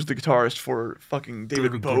 who was the guitarist for fucking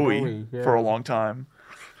David Bowie for a long time.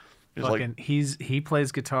 He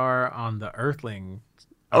plays guitar on the Earthling.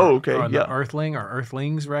 The Earthling or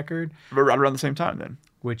Earthlings record. Right around the same time then.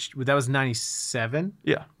 Which that was 97.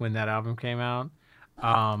 Yeah. When that album came out.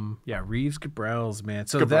 Reeves Gabrels, man.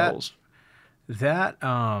 So Gabrels.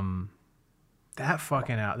 that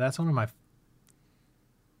fucking out. That's one of my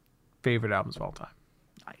favorite albums of all time.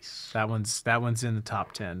 Nice. That one's in the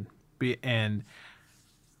top 10. And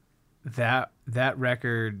that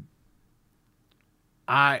record,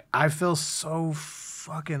 I feel so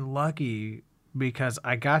fucking lucky because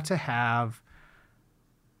I got to have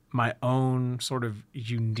my own sort of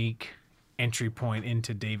unique entry point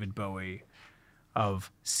into David Bowie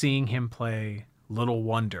of seeing him play Little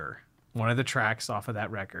Wonder, one of the tracks off of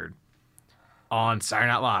that record, on Saturday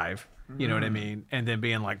Night Live. You know what I mean? And then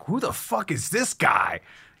being like, who the fuck is this guy?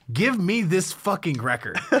 Give me this fucking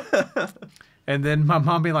record. And then my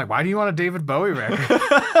mom being like, why do you want a David Bowie record?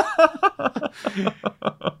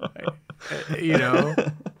 You know?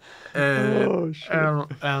 Oh, shit.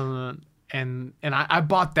 And I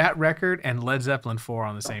bought that record and Led Zeppelin 4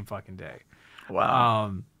 on the same fucking day.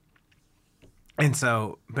 Wow. And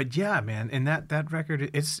so, but yeah, man, and that record,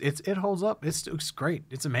 it holds up. It's great.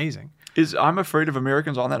 It's amazing. Is I'm Afraid of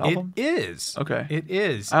Americans on that album? It is. Okay. It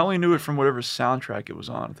is. I only knew it from whatever soundtrack it was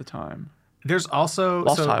on at the time. There's also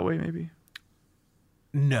Lost Highway, maybe?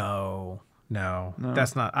 No,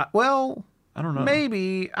 that's not. Well, I don't know.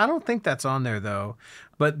 Maybe. I don't think that's on there though.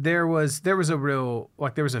 But there was a real,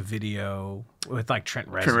 like, there was a video with like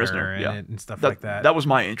Trent Reznor in it and stuff like that. That was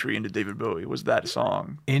my entry into David Bowie, was that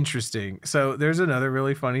song. Interesting. So there's another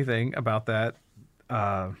really funny thing about that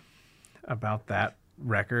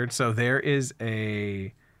record. So there is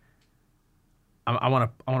a. I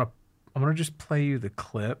want to just play you the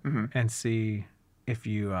clip and see if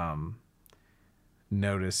you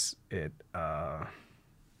notice it.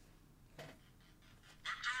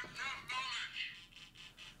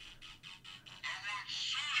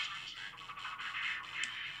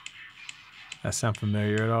 That sound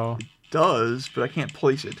familiar at all? It does, but I can't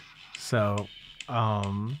place it. So,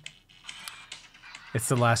 it's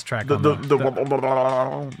the last track The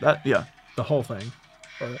on that yeah. the whole thing.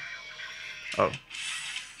 Oh.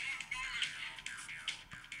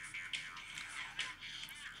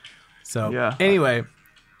 So Yeah. anyway,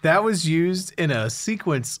 that was used in a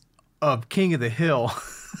sequence of King of the Hill.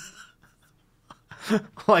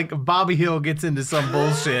 Like Bobby Hill gets into some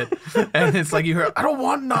bullshit, and it's like you hear, "I don't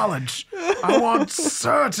want knowledge, I want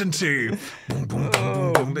certainty." Boom, boom,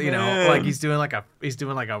 boom, boom, boom. You know, like he's doing like a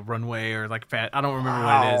runway or like fat. I don't remember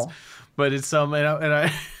what it is, but it's some and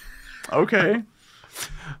I Okay.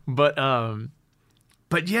 But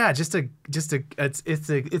yeah, it's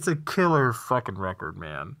a killer fucking record,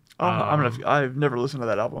 man. I've never listened to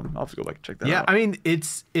that album. I'll have to go back and check that out. Yeah, I mean,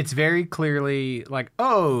 it's very clearly like,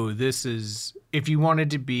 oh, this is, if you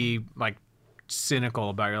wanted to be like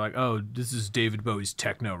cynical about it, you're like, oh, this is David Bowie's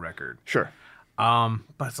techno record. Sure.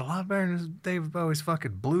 But it's a lot better than David Bowie's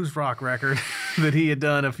fucking blues rock record that he had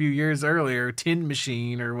done a few years earlier, Tin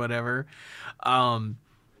Machine or whatever.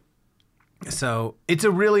 So it's a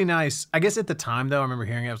really nice, I guess at the time though, I remember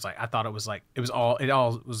hearing it, I was like, I thought it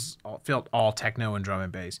felt all techno and drum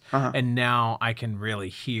and bass. Uh-huh. And now I can really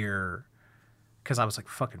hear, cause I was like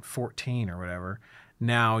fucking 14 or whatever.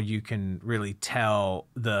 Now you can really tell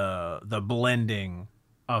the blending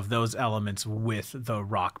of those elements with the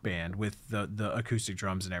rock band, with the acoustic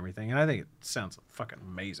drums and everything. And I think it sounds fucking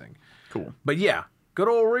amazing. Cool. But yeah, good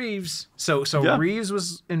old Reeves. So Yeah. Reeves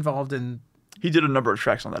was involved in. He did a number of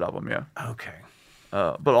tracks on that album, yeah. Okay.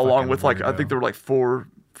 But along with like, I weirdo. think there were like four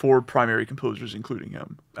primary composers, including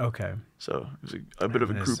him. Okay. So it was a bit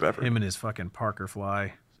of a group effort. Him and his fucking Parker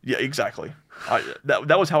Fly. Yeah, exactly.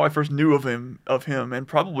 That was how I first knew of him, and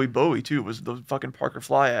probably Bowie too. Was the fucking Parker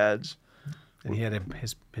Fly ads. And he had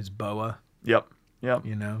his boa. Yep.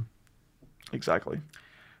 You know. Exactly.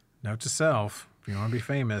 Note to self: if you want to be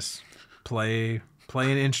famous, play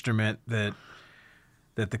an instrument that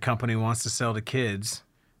the company wants to sell to kids,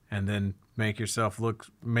 and then make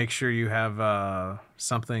sure you have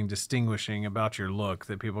something distinguishing about your look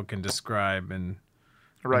that people can describe in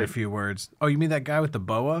a few words. Oh, you mean that guy with the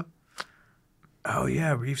boa? Oh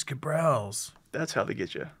yeah, Reeves Cabrels. That's how they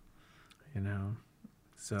get you. You know,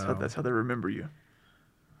 so That's how they remember you.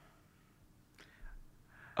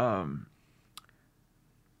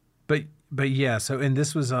 But yeah. So and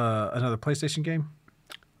this was another PlayStation game.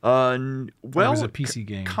 Well, it was a PC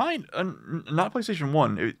game. Not PlayStation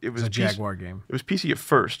 1. It was a Jaguar game. It was PC at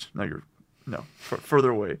first. Further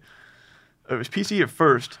away. It was PC at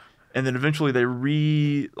first, and then eventually they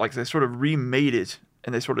sort of remade it,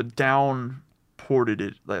 and they sort of down-ported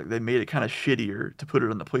it. Like they made it kind of shittier to put it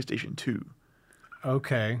on the PlayStation 2.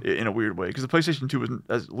 Okay. In a weird way, because the PlayStation 2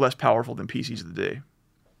 was less powerful than PCs of the day.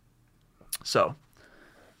 So,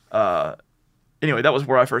 anyway, that was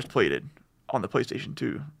where I first played it. On the PlayStation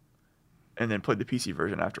 2, and then played the PC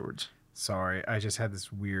version afterwards. Sorry, I just had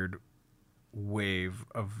this weird wave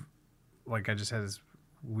of, like, because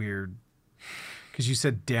you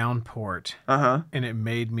said downport, and it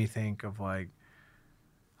made me think of like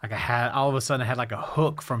I had all of a sudden I had like a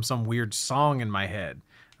hook from some weird song in my head.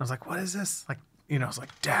 I was like, what is this? Like, you know, it's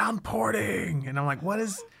like downporting, and I'm like, what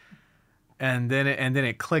is? and then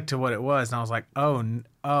it clicked to what it was, and I was like,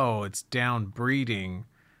 oh, it's Down Breeding,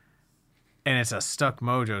 and it's a Stuck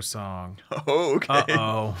Mojo song. Oh, okay.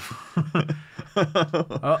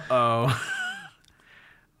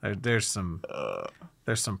 There's some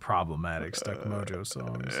problematic Stuck Mojo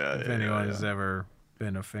songs. If anyone has ever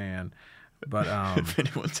been a fan, but if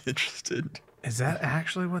anyone's interested, is that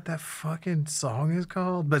actually what that fucking song is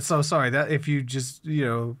called? But so sorry that if you just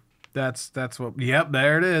that's what. Yep,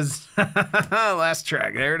 there it is. Last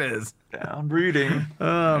track, there it is. Down Breeding.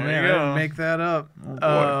 Oh man, I didn't make that up.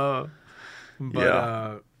 Oh,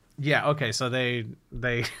 boy. Yeah. Okay, so they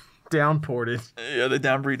downported. Yeah, they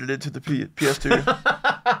downbreeded it to the PS2.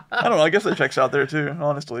 I don't know. I guess that checks out there too.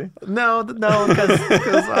 Honestly. No,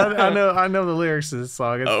 because I know the lyrics to this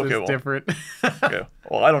song. It's different. Okay.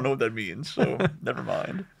 Well, I don't know what that means, so never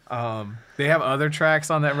mind. They have other tracks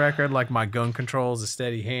on that record, like My Gun Control's A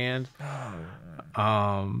Steady Hand.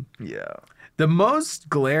 Yeah. The most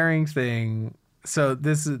glaring thing. So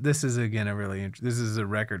this is again this is a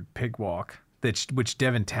record, Pig Walk, which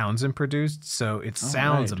Devin Townsend produced. So it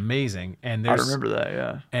sounds amazing, and I remember that.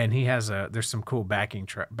 Yeah. And he has there's some cool backing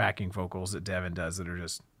vocals that Devin does that are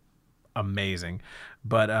just amazing.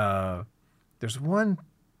 But there's one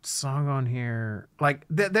song on here, like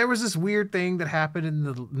there was this weird thing that happened in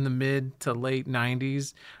the mid to late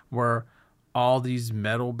 90s where all these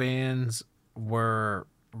metal bands were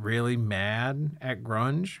really mad at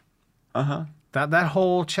grunge. That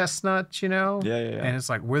whole chestnut, Yeah. And it's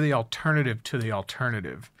like, we're the alternative to the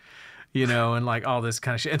alternative, and like all this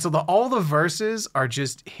kind of shit. And so all the verses are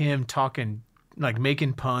just him talking, like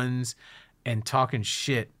making puns and talking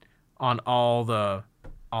shit on all the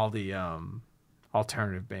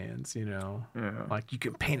alternative bands, like you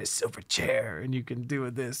can paint a silver chair and you can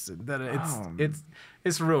do this and that.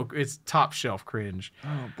 It's top shelf cringe.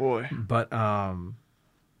 Oh boy. But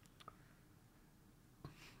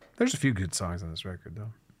there's a few good songs on this record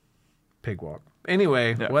though. Pig Walk.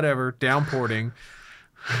 Anyway, whatever. Downporting.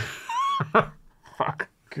 Fuck.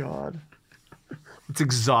 God. It's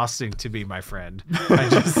exhausting to be my friend. I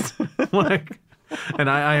just and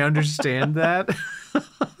I understand that.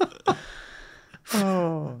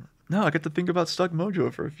 Oh no! I got to think about Stuck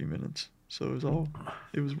Mojo for a few minutes, so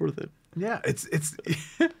it was worth it. Yeah, it's.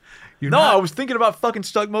 I was thinking about fucking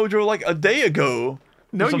Stuck Mojo like a day ago.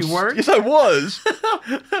 No, you weren't. Yes, I was.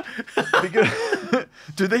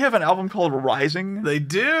 Do they have an album called Rising? They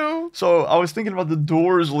do. So I was thinking about the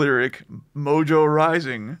Doors lyric "Mojo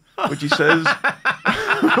Rising," which he says,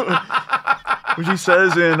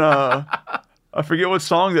 in I forget what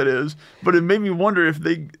song that is, but it made me wonder if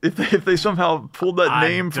they somehow pulled that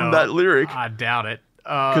name from that lyric. I doubt it.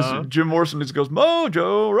 Because Jim Morrison just goes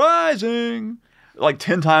 "Mojo Rising" like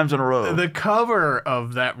 10 times in a row. The cover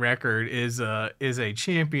of that record is a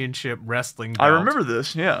championship wrestling belt. I remember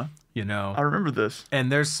this. Yeah. I remember this. And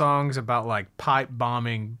there's songs about like pipe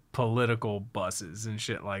bombing political buses and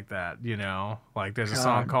shit like that. Like there's a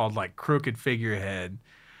song called like "Crooked Figurehead,"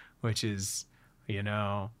 which is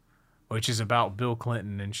about Bill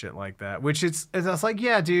Clinton and shit like that. Which it's like,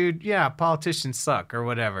 yeah, dude, yeah, politicians suck or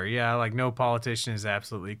whatever. Yeah, like no politician is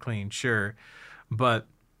absolutely clean, sure. But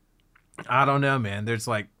I don't know, man. There's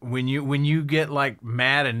like when you get like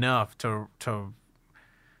mad enough to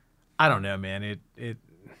I don't know, man.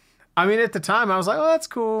 I mean, at the time I was like, oh, that's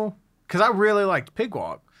cool, because I really liked Pig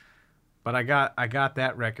Walk. But I got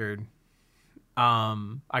that record.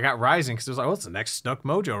 I got Rising because it was like, oh, it's the next Stuck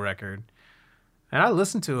Mojo record. And I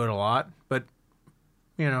listened to it a lot, but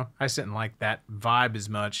I just didn't like that vibe as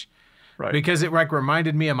much, right? Because it like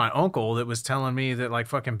reminded me of my uncle that was telling me that like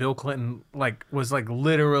fucking Bill Clinton like was like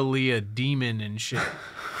literally a demon and shit,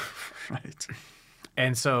 right?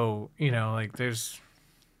 And so like there's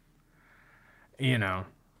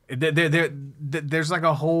there's like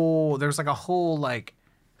a whole like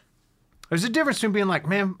there's a difference between being like,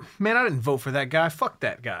 man, I didn't vote for that guy, fuck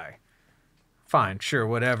that guy. Fine, sure,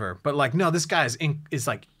 whatever. But like, no, this guy is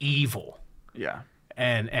like evil. Yeah.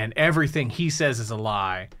 And everything he says is a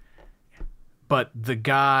lie. But the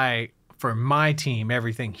guy for my team,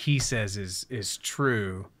 everything he says is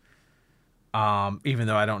true. Even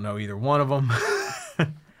though I don't know either one of them.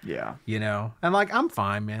 Yeah. And like, I'm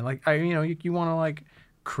fine, man. Like, you want to like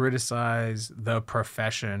criticize the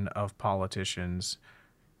profession of politicians.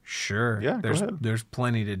 Sure. Yeah. There's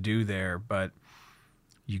plenty to do there, but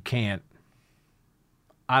you can't.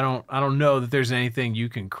 I don't know that there's anything you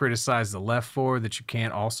can criticize the left for that you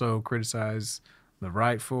can't also criticize the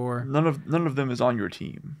right for. None of them is on your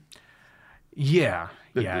team. Yeah.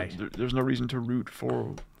 There's no reason to root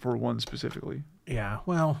for one specifically. Yeah.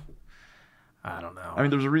 Well, I don't know. I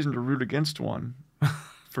mean, there's a reason to root against one,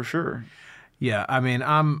 for sure. Yeah, I mean,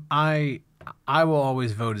 I will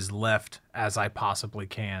always vote as left as I possibly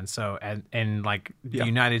can. So, and like the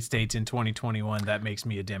United States in 2021, that makes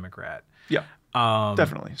me a Democrat. Yeah,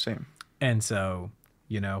 definitely same. And so,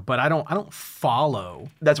 but I don't follow.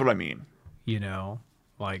 That's what I mean.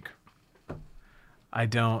 Like I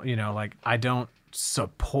don't, like I don't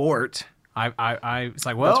support. It's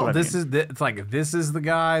like, well, this is the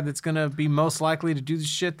guy that's gonna be most likely to do the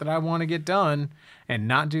shit that I want to get done and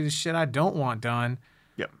not do the shit I don't want done.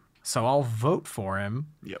 Yep. So I'll vote for him.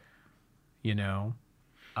 Yep.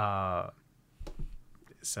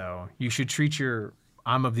 So you should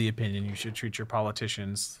I'm of the opinion you should treat your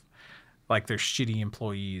politicians like they're shitty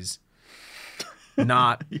employees,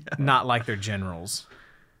 not like they're generals.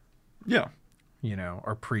 Yeah.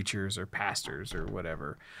 Or preachers or pastors or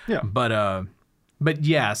whatever. Yeah. But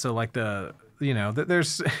yeah, so like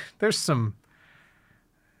there's some,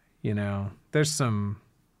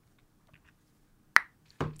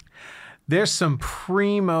 there's some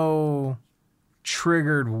primo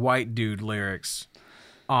triggered white dude lyrics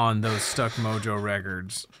on those Stuck Mojo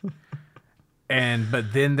records.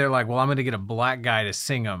 But then they're like, well, I'm going to get a black guy to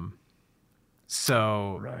sing them.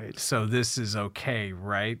 So this is okay,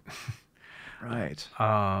 right? Right.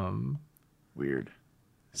 Weird.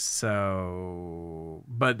 So,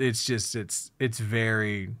 but it's just, it's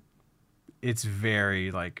very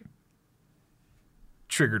like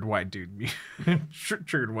triggered white dude,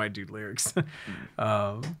 triggered white dude lyrics.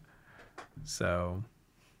 So,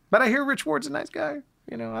 but I hear Rich Ward's a nice guy.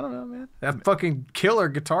 I don't know, man. That fucking killer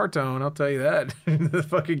guitar tone, I'll tell you that. The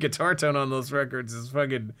fucking guitar tone on those records is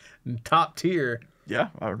fucking top tier. Yeah,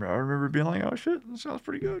 I remember being like, oh shit, that sounds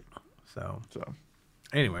pretty good. So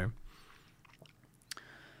anyway,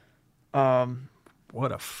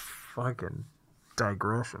 what a fucking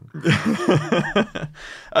digression. I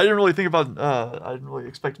didn't really think about. I didn't really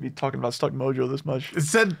expect to be talking about Stuck Mojo this much. It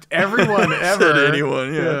said everyone ever. Said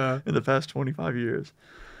anyone, yeah, in the past 25 years.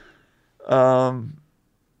 I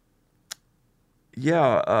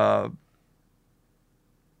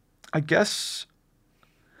guess.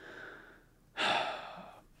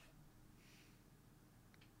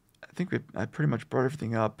 I pretty much brought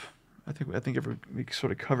everything up. I think we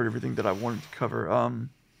sort of covered everything that I wanted to cover.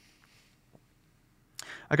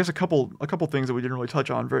 I guess a couple things that we didn't really touch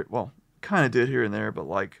on very well, kind of did here and there, but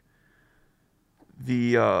like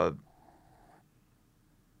the I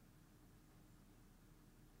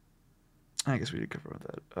guess we did cover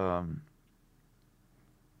that.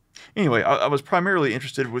 Anyway, I was primarily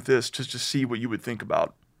interested with this just to see what you would think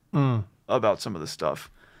about some of this stuff,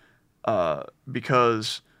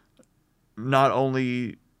 because not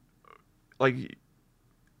only like you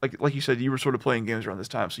said, you were sort of playing games around this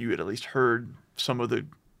time, so you had at least heard some of the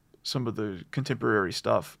contemporary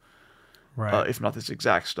stuff, right? If not this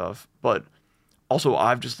exact stuff. But also,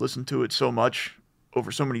 I've just listened to it so much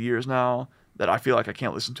over so many years now that I feel like I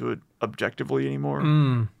can't listen to it objectively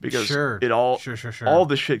anymore, because all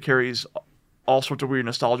this shit carries all sorts of weird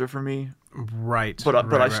nostalgia for me. Right.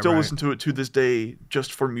 But I still listen to it to this day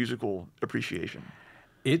just for musical appreciation.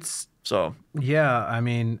 Yeah, I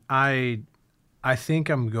mean, I think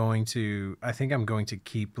I'm going to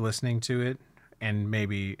keep listening to it and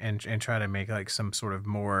maybe and try to make like some sort of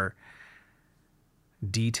more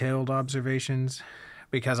detailed observations,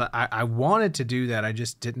 because I wanted to do that. I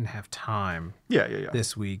just didn't have time. Yeah.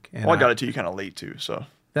 This week. And I got it to you kind of late too, so.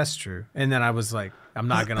 That's true. And then I was like, I'm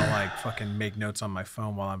not going to like fucking make notes on my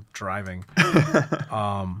phone while I'm driving.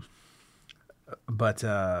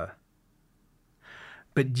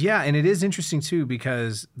 But yeah, and it is interesting too,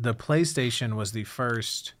 because the PlayStation was the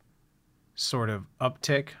first sort of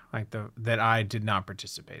uptick that I did not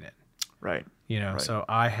participate in. Right. Right. So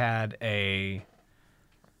I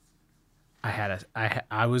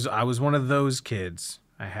was one of those kids.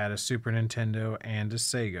 I had a Super Nintendo and a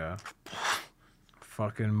Sega.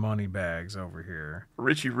 Fucking money bags over here.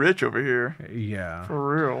 Richie Rich over here. Yeah.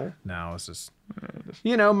 For real. No, it's just...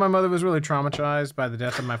 my mother was really traumatized by the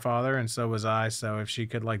death of my father, and so was I. So if she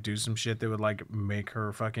could like do some shit that would like make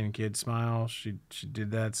her fucking kid smile, she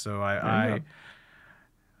did that. So I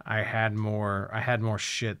had more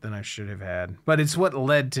shit than I should have had. But it's what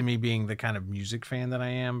led to me being the kind of music fan that I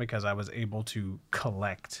am, because I was able to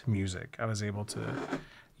collect music. I was able to,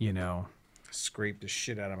 scrape the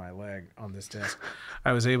shit out of my leg on this desk.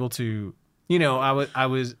 I was able to, I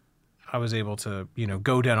was able to,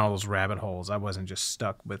 go down all those rabbit holes. I wasn't just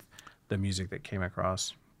stuck with the music that came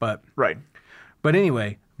across. But right. But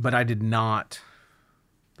anyway, I did not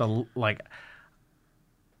I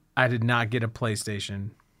did not get a PlayStation.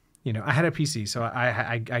 I had a PC, so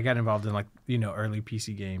I got involved in early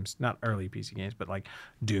PC games, not early PC games, but like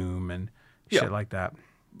Doom and shit like that,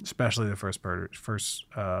 especially the first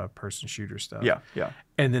person shooter stuff. Yeah, yeah.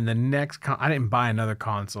 And then the next, I didn't buy another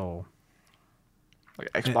console.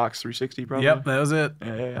 Like Xbox 360, probably. Yep, that was it.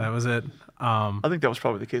 Yeah. That was it. I think that was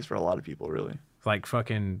probably the case for a lot of people, really. Like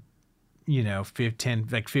fucking,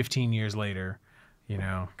 15 years later,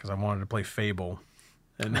 because I wanted to play Fable.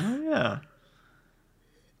 And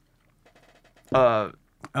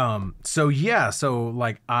so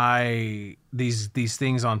like these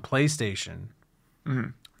things on PlayStation,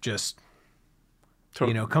 just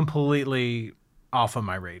totally. Completely off of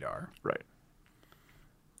my radar. Right.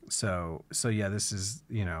 So yeah, this is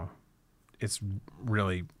it's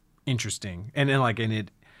really interesting, and then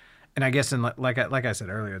and I guess like I said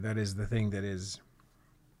earlier, that is the thing that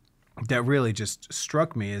really just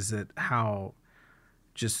struck me, is that how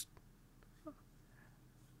just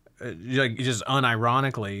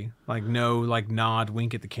unironically, no nod,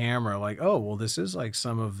 wink at the camera, oh well, this is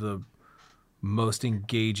some of the most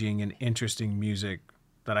engaging and interesting music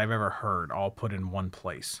that I've ever heard, all put in one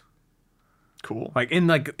place. Cool. In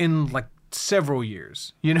several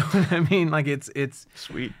years, you know what I mean? It's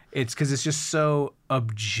sweet. It's because it's just so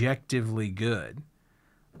objectively good.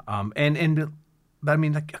 But I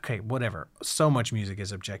mean, okay, whatever. So much music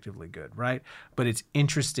is objectively good, right? But it's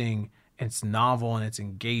interesting, it's novel, and it's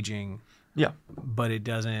engaging. Yeah. But it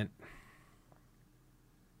doesn't.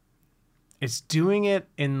 It's doing it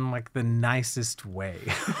in the nicest way.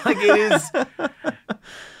 It is,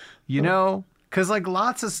 because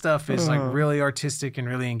lots of stuff is really artistic and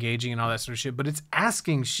really engaging and all that sort of shit, but it's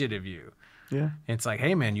asking shit of you. Yeah. It's like,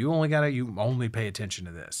 hey man, you only pay attention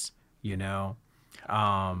to this, Yeah.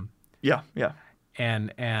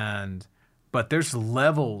 But there's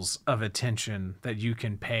levels of attention that you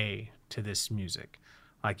can pay to this music.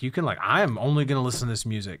 You can I am only going to listen to this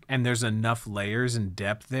music, and there's enough layers and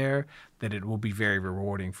depth there that it will be very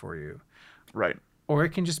rewarding for you. Right. Or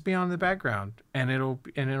it can just be on the background, and it'll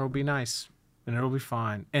be nice, and it'll be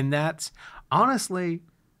fine. And that's honestly,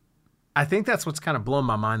 I think that's what's kind of blown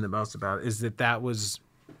my mind the most about it, is that was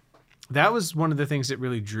one of the things that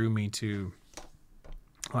really drew me to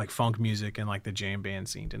funk music and the jam band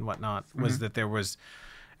scene and whatnot, was that there was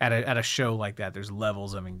at a show like that, there's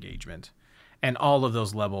levels of engagement, and all of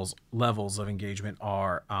those levels of engagement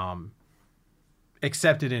are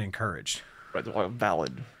accepted and encouraged. Right, they're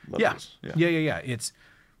valid levels. Yeah. It's,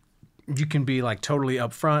 you can be totally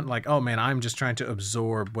upfront, oh man, I'm just trying to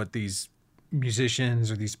absorb what these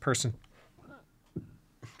musicians or these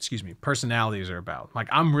personalities are about.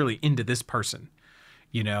 I'm really into this person,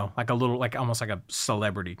 a little, almost like a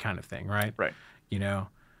celebrity kind of thing, right? Right.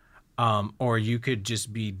 Or you could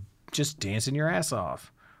just be dancing your ass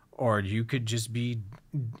off, or you could just be,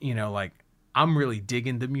 I'm really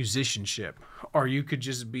digging the musicianship, or you could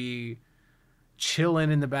just be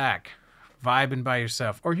chilling in the back, vibing by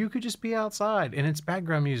yourself, or you could just be outside and it's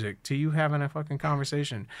background music to you having a fucking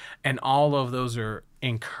conversation, and all of those are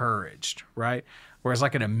encouraged, right? Whereas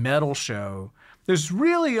at a metal show, there's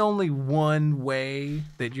really only one way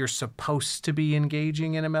that you're supposed to be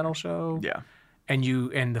engaging in a metal show. Yeah.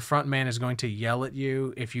 And the front man is going to yell at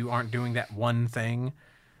you if you aren't doing that one thing,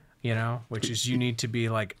 which is you need to be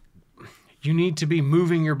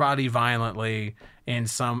moving your body violently and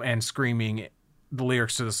screaming the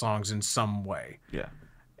lyrics to the songs in some way. Yeah.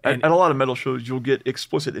 At a lot of metal shows, you'll get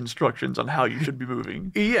explicit instructions on how you should be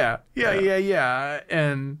moving. Yeah.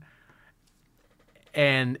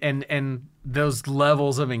 And those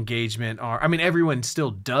levels of engagement are, I mean, everyone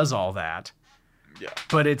still does all that. Yeah.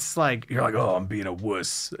 But it's you're oh, I'm being a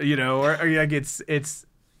wuss, or it's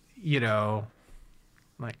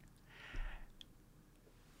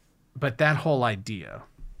but that whole idea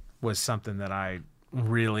was something that I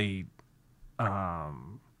really,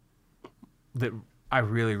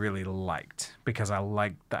 really liked, because I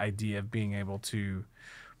liked the idea of being able to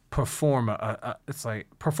perform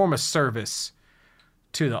perform a service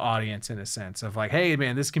to the audience, in a sense of hey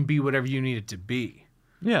man, this can be whatever you need it to be.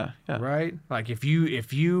 Yeah. Right?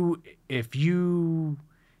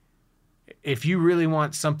 If you really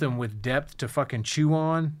want something with depth to fucking chew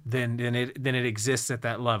on, then it exists at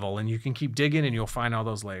that level, and you can keep digging and you'll find all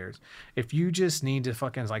those layers. If you just need to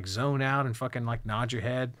fucking zone out and fucking nod your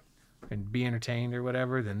head and be entertained or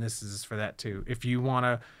whatever, then this is for that too. If you want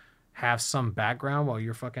to have some background while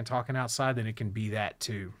you're fucking talking outside, then it can be that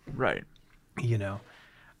too. Right.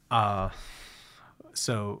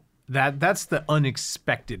 So that's the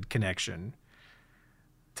unexpected connection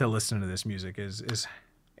to listening to this music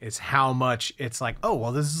is how much it's oh,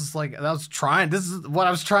 well, this is this is what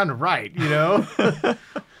I was trying to write, But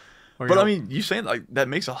I mean, you saying that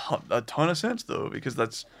makes a ton of sense though, because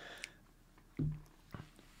that's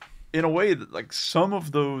in a way that like some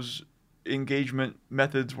of those engagement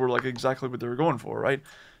methods were like exactly what they were going for, right?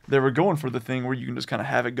 They were going for the thing where you can just kind of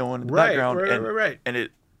have it going in the background, and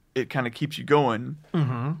it kind of keeps you going.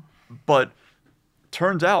 Mm-hmm. But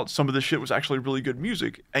turns out some of this shit was actually really good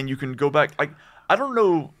music, and you can go back. Like, I don't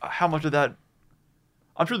know how much of that.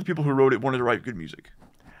 I'm sure the people who wrote it wanted to write good music,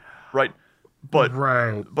 right? But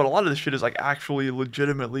right. But a lot of this shit is like actually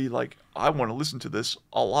legitimately like I want to listen to this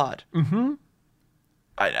a lot. Mm-hmm.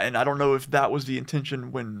 And I don't know if that was the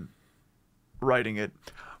intention when writing it.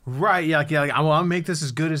 Right, yeah, like I want to make this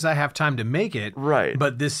as good as I have time to make it. Right.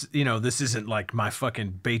 But this, this isn't like my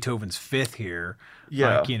fucking Beethoven's Fifth here.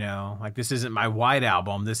 Yeah. Like, like this isn't my White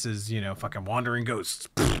Album. This is, fucking Wandering Ghosts.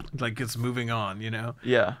 Like it's moving on,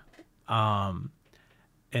 Yeah.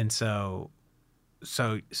 And so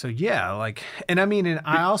yeah, like, and I mean, and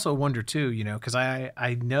I also wonder too, because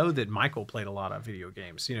I know that Michael played a lot of video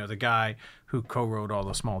games. The guy who co-wrote all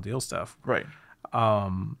the Small Deal stuff. Right.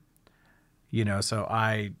 So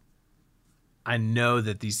I know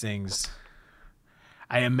that these things,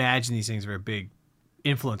 I imagine these things are a big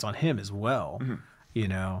influence on him as well,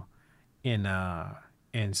 in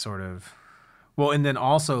sort of, well, and then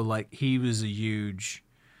also like he was a huge,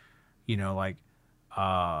 like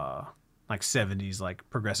 70s, like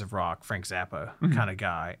progressive rock, Frank Zappa kind of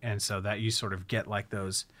guy. And so that you sort of get like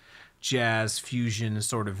those jazz fusion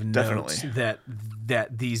sort of notes that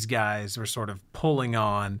these guys were sort of pulling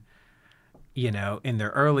on, in their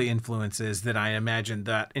early influences that I imagine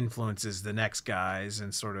that influences the next guys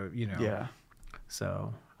and sort of, Yeah.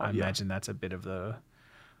 So I imagine that's a bit of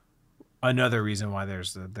another reason why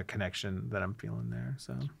there's the connection that I'm feeling there.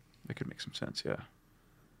 So that could make some sense. Yeah.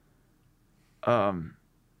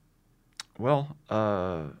 Well,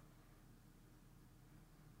 that's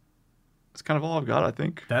kind of all I've got, I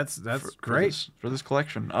think. That's great for this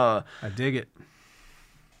collection. I dig it.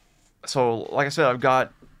 So, like I said, I've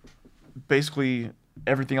got basically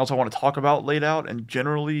everything else I want to talk about laid out and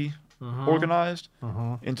generally organized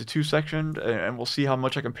into 2 sections, and we'll see how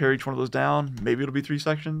much I can pare each one of those down. Maybe it'll be 3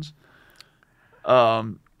 sections.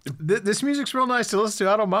 This music's real nice to listen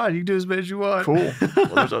to. I don't mind. You can do as many as you want. Cool.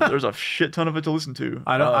 Well, there's a shit ton of it to listen to.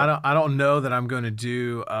 I don't know that I'm going to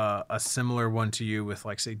do a similar one to you with,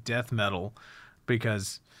 like, say, death metal,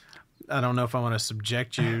 because I don't know if I want to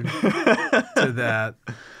subject you to that.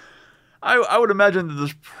 I would imagine that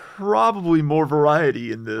there's probably more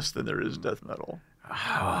variety in this than there is death metal.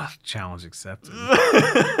 Oh, challenge accepted.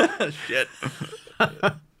 Shit.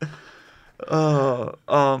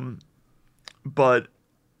 But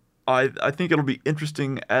I think it'll be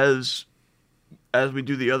interesting as we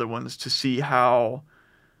do the other ones to see how,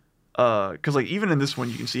 because like even in this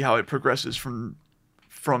one you can see how it progresses from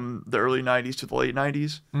the early 90s to the late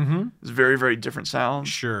 90s. Mm-hmm. It's very, very different sounds.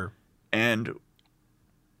 Sure. And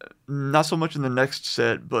not so much in the next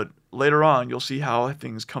set, but later on you'll see how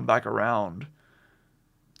things come back around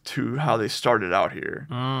to how they started out here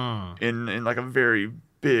in like a very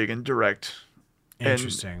big and direct,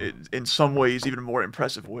 interesting, and in some ways even more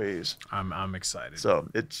impressive ways. I'm excited. So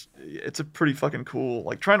it's a pretty fucking cool,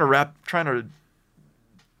 like trying to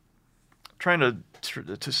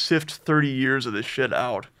sift 30 years of this shit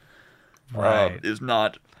out. Right. Is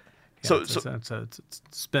not. Yeah,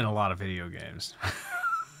 it's been a lot of video games.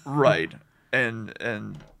 Right. And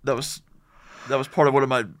that was part of what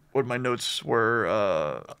my notes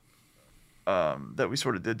were, that we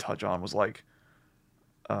sort of did touch on, was like,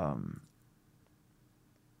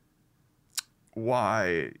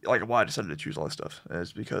 why I decided to choose all this stuff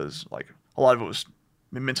is because like a lot of it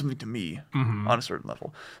meant something to me on a certain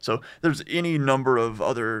level. So there's any number of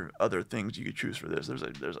other things you could choose for this. There's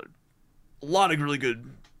a lot of really good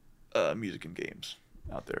music and games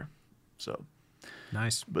out there. So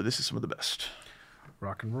nice. But this is some of the best.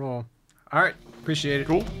 Rock and roll. All right. Appreciate it.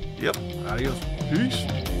 Cool. Yep. Adios. Peace.